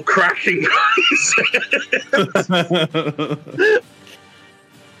horrible cracking noises.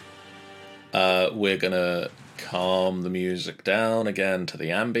 We're gonna calm the music down again to the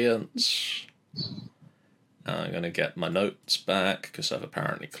ambience. I'm gonna get my notes back because I've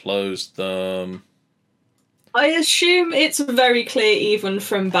apparently closed them. I assume it's very clear even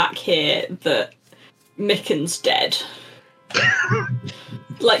from back here that Micken's dead.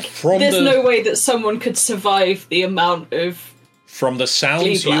 There's no way that someone could survive the amount of... From the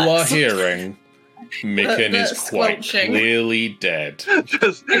sounds you are Gleeblax. hearing, Micken is quite squelching. clearly dead.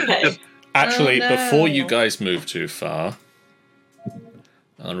 Okay. Actually, Oh, no. before you guys move too far,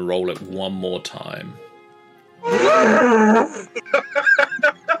 I'll roll it one more time.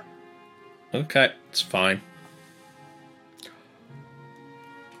 Okay, it's fine.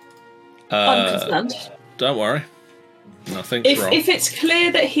 I'm concerned. Don't worry. Nothing's wrong. If it's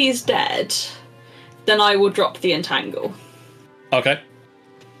clear that he's dead, then I will drop the entangle, Okay.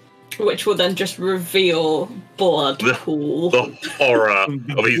 which will then just reveal blood pool. The horror of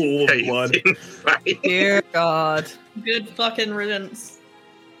his Pool of face blood. in face. Dear God. Good fucking riddance.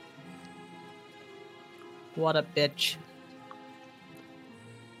 What a bitch.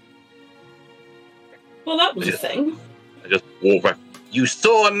 Well, that was a thing. I just walk back. You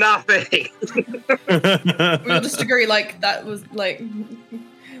saw nothing. We'll just agree, that was the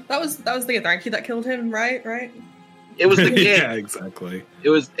Githyanki that killed him, right? It was the kid. Yeah, exactly. It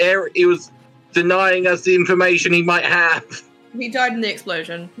was denying us the information he might have. He died in the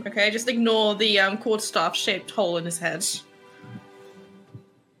explosion, okay? Just ignore the quarterstaff-shaped hole in his head.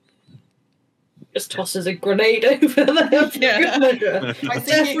 Just tosses a grenade over there. Yeah. I think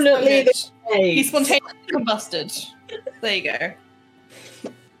definitely the grenade. He spontaneously combusted. There you go.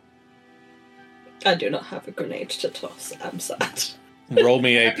 I do not have a grenade to toss. I'm sad. Roll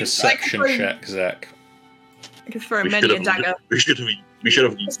me a perception check, Zach. I could throw many a dagger. We should have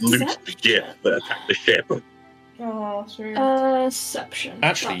looted the gift that attacked the ship. Oh, true. Perception.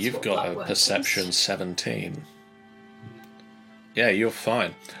 Actually, That's you've what got that a word perception is. 17. Yeah, you're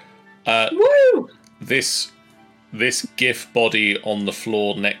fine. Woo! This GIF body on the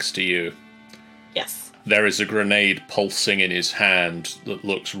floor next to you. Yes. There is a grenade pulsing in his hand that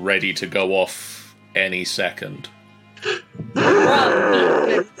looks ready to go off any second.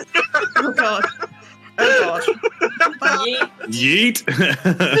 Run. Oh god. Oh god. Yeet.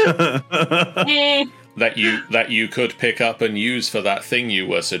 Eh. That you could pick up and use for that thing you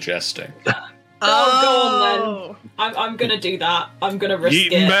were suggesting. Oh, go on then. I'm gonna do that. I'm gonna risk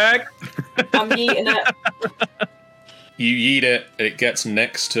Yeeting it. back. I'm yeeting it. You yeet it, it gets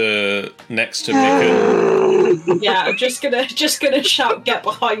next to Mikan. Yeah, I'm just gonna shout, "Get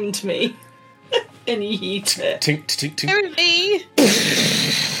behind me!" and yeet it. Tink, tink, tink. Hear me.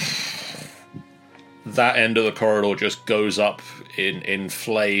 That end of the corridor just goes up in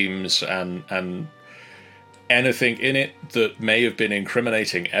flames, and anything in it that may have been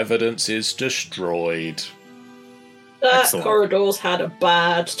incriminating evidence is destroyed. That Excellent. corridor's had a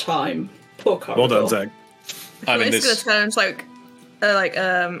bad time. Poor corridor. Well done, Zach. I mean, It's this gonna turn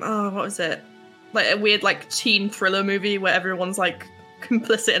into what was it? Like a weird teen thriller movie where everyone's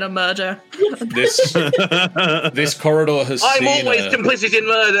complicit in a murder. this corridor has I'm seen always complicit in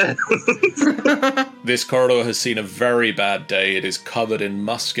murder. this corridor has seen a very bad day. It is covered in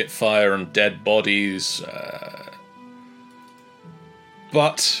musket fire and dead bodies.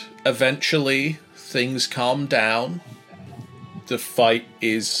 But eventually, things calm down. The fight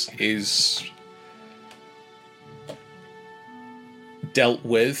is dealt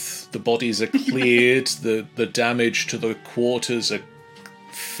with. The bodies are cleared. the damage to the quarters are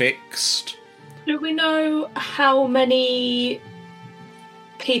fixed. Do we know how many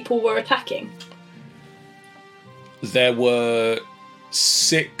people were attacking? There were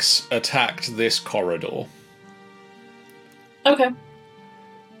 6 attacked this corridor. Okay.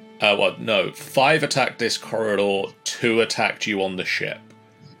 5 attacked this corridor, 2 attacked you on the ship.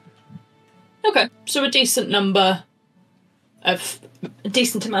 Okay. So a decent amount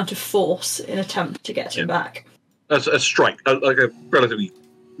of force in attempt to get him back. A strike, like a relatively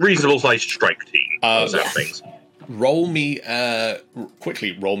reasonable sized strike team. Things. Roll me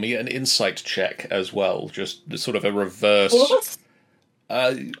an insight check as well. Just sort of a reverse. All of us?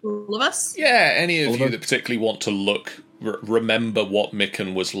 All of us? Yeah, any of you that particularly want to remember what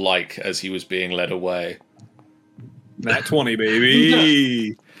Mikan was like as he was being led away. Nat 20,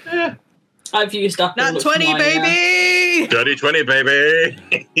 baby. I've used up all Not of 20, my, baby! Dirty 20, baby!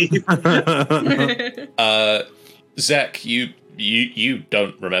 Zek, you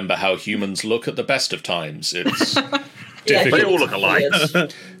don't remember how humans look at the best of times. It's difficult. They all look alike.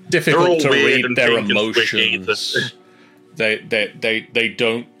 Difficult to weird read and their pink and squishy. emotions. They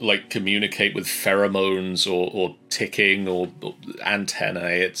don't communicate with pheromones or ticking or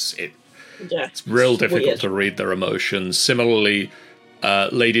antennae. It's real difficult weird to read their emotions. Similarly,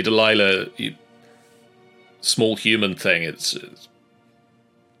 Lady Delilah, small human thing. It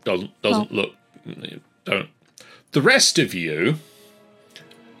doesn't look. Don't. The rest of you,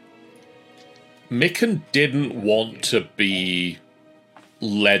 Mikan didn't want to be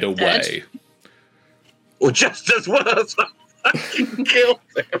led away. Or just as worse, I fucking killed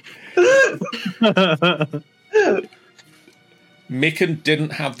him. Mikan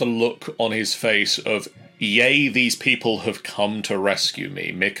didn't have the look on his face of, yay, these people have come to rescue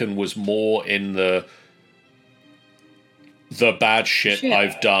me. Mikan was more in the bad shit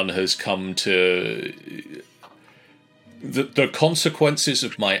I've done has come to... The consequences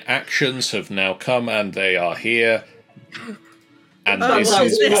of my actions have now come, and they are here. And this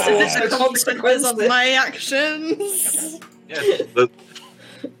is This bad. is the consequence of my actions. Yes, the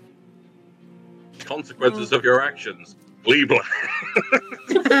consequences of your actions. Bleep.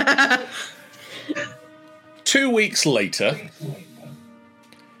 2 weeks later,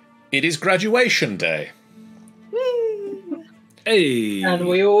 it is graduation day. Hey. And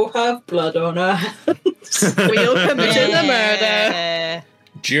we all have blood on our hands. We all committed a murder.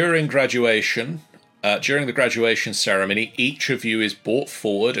 During the graduation ceremony, each of you is brought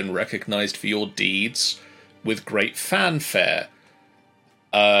forward and recognized for your deeds with great fanfare.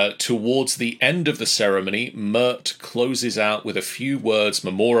 Towards the end of the ceremony, Mert closes out with a few words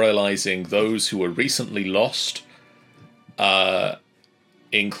memorializing those who were recently lost,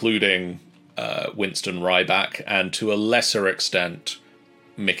 including Winston Ryback, and to a lesser extent,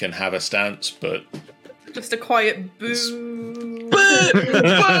 Mick and Haverstance, but Just a quiet boo.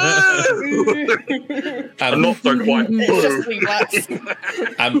 And not so quiet. It's just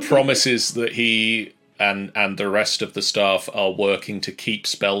Gleeblax. and promises that he and the rest of the staff are working to keep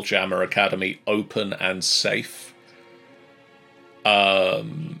Spelljammer Academy open and safe. As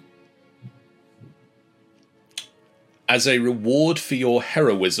a reward for your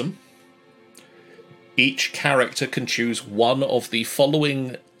heroism, each character can choose one of the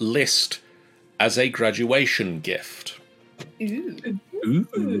following list as a graduation gift. Interesting.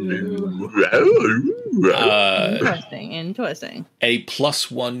 A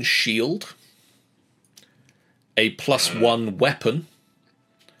 +1 shield, a +1 weapon,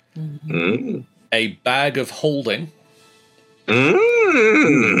 a bag of holding,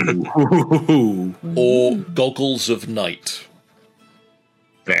 or goggles of night.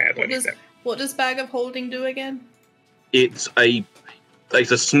 What does bag of holding do again? It's a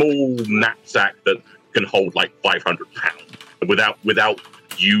small knapsack that can hold like 500 pounds without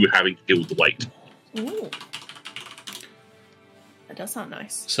you having to deal with the weight. Ooh. That does sound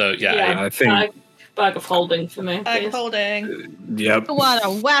nice. So Yeah, I think. bag of holding for me. Bag of please. holding. Yep. What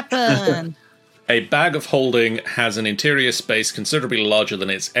a weapon! a bag of holding has an interior space considerably larger than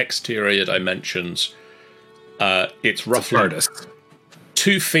its exterior dimensions. It's roughly Artist.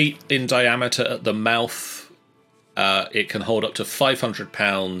 2 feet in diameter at the mouth. It can hold up to 500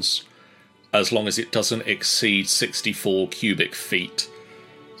 pounds as long as it doesn't exceed 64 cubic feet.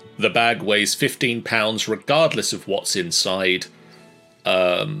 The bag weighs 15 pounds regardless of what's inside.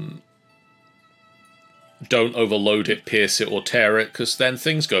 Don't overload it, pierce it, or tear it, because then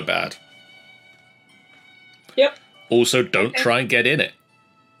things go bad. Yep. Also, don't try and get in it.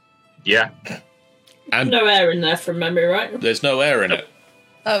 Yeah. And No air in there from memory, right? there's no air in it.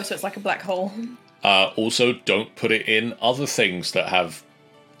 Oh, so it's like a black hole. Also, don't put it in other things that have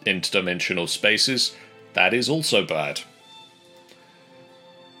interdimensional spaces. That is also bad.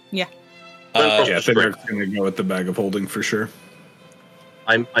 Yeah. Don't Yeah, I cross think the I'm street. going to go with the bag of holding for sure.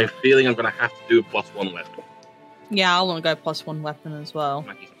 I'm feeling I'm going to have to do a +1 weapon. Yeah, I want to go +1 weapon as well.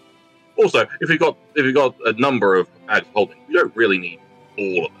 Also, if you've got a number of bags of holding, you don't really need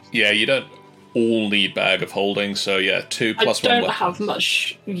all of them. Yeah, you don't all need bag of holding, so yeah, 2 I +1 don't weapon. have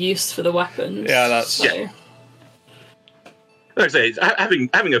much use for the weapons. Yeah, that's- so. Yeah. Like I say,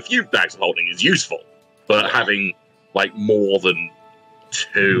 having a few bags of holding is useful, but having like more than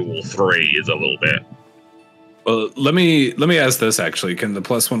 2 or 3 is a little bit. Well, let me ask this actually: can the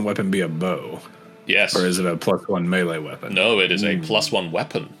 +1 weapon be a bow, Yes. or is it a +1 melee weapon? No, it is a +1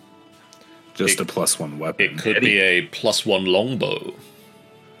 weapon. Just it- a +1 weapon. It could be a +1 longbow.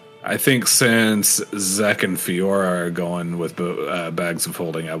 I think since Zek and Fiora are going with bags of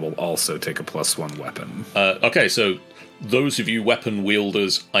holding, I will also take a +1 weapon. Okay, so those of you weapon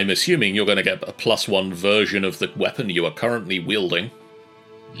wielders, I'm assuming you're going to get a +1 version of the weapon you are currently wielding.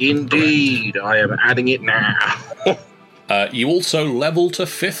 Indeed, I am adding it now. You also level to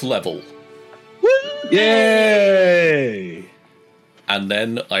 5th level. Yay! And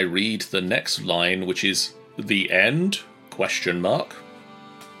then I read the next line, which is the end? ?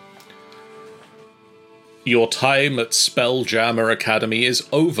 Your time at Spelljammer Academy is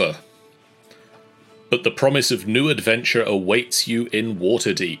over, but the promise of new adventure awaits you in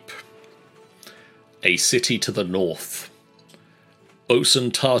Waterdeep, a city to the north.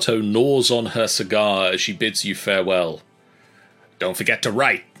 Bosun Tarto gnaws on her cigar as she bids you farewell. Don't forget to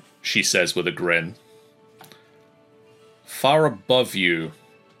write, she says with a grin. Far above you,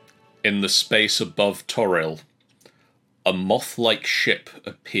 in the space above Toril, a moth-like ship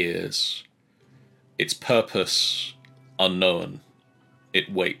appears. Its purpose unknown.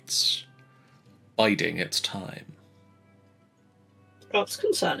 It waits, biding its time. That's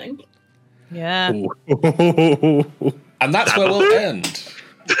concerning. Yeah. And that's where we'll end.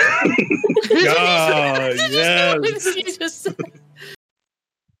 Yes.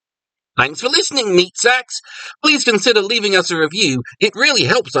 Thanks for listening, Meat Sacks. Please consider leaving us a review. It really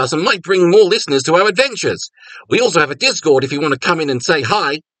helps us and might bring more listeners to our adventures. We also have a Discord if you want to come in and say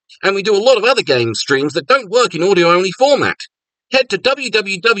hi. And we do a lot of other game streams that don't work in audio-only format. Head to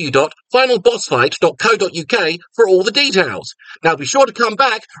www.finalbossfight.co.uk for all the details. Now be sure to come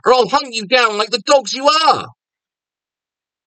back or I'll hunt you down like the dogs you are!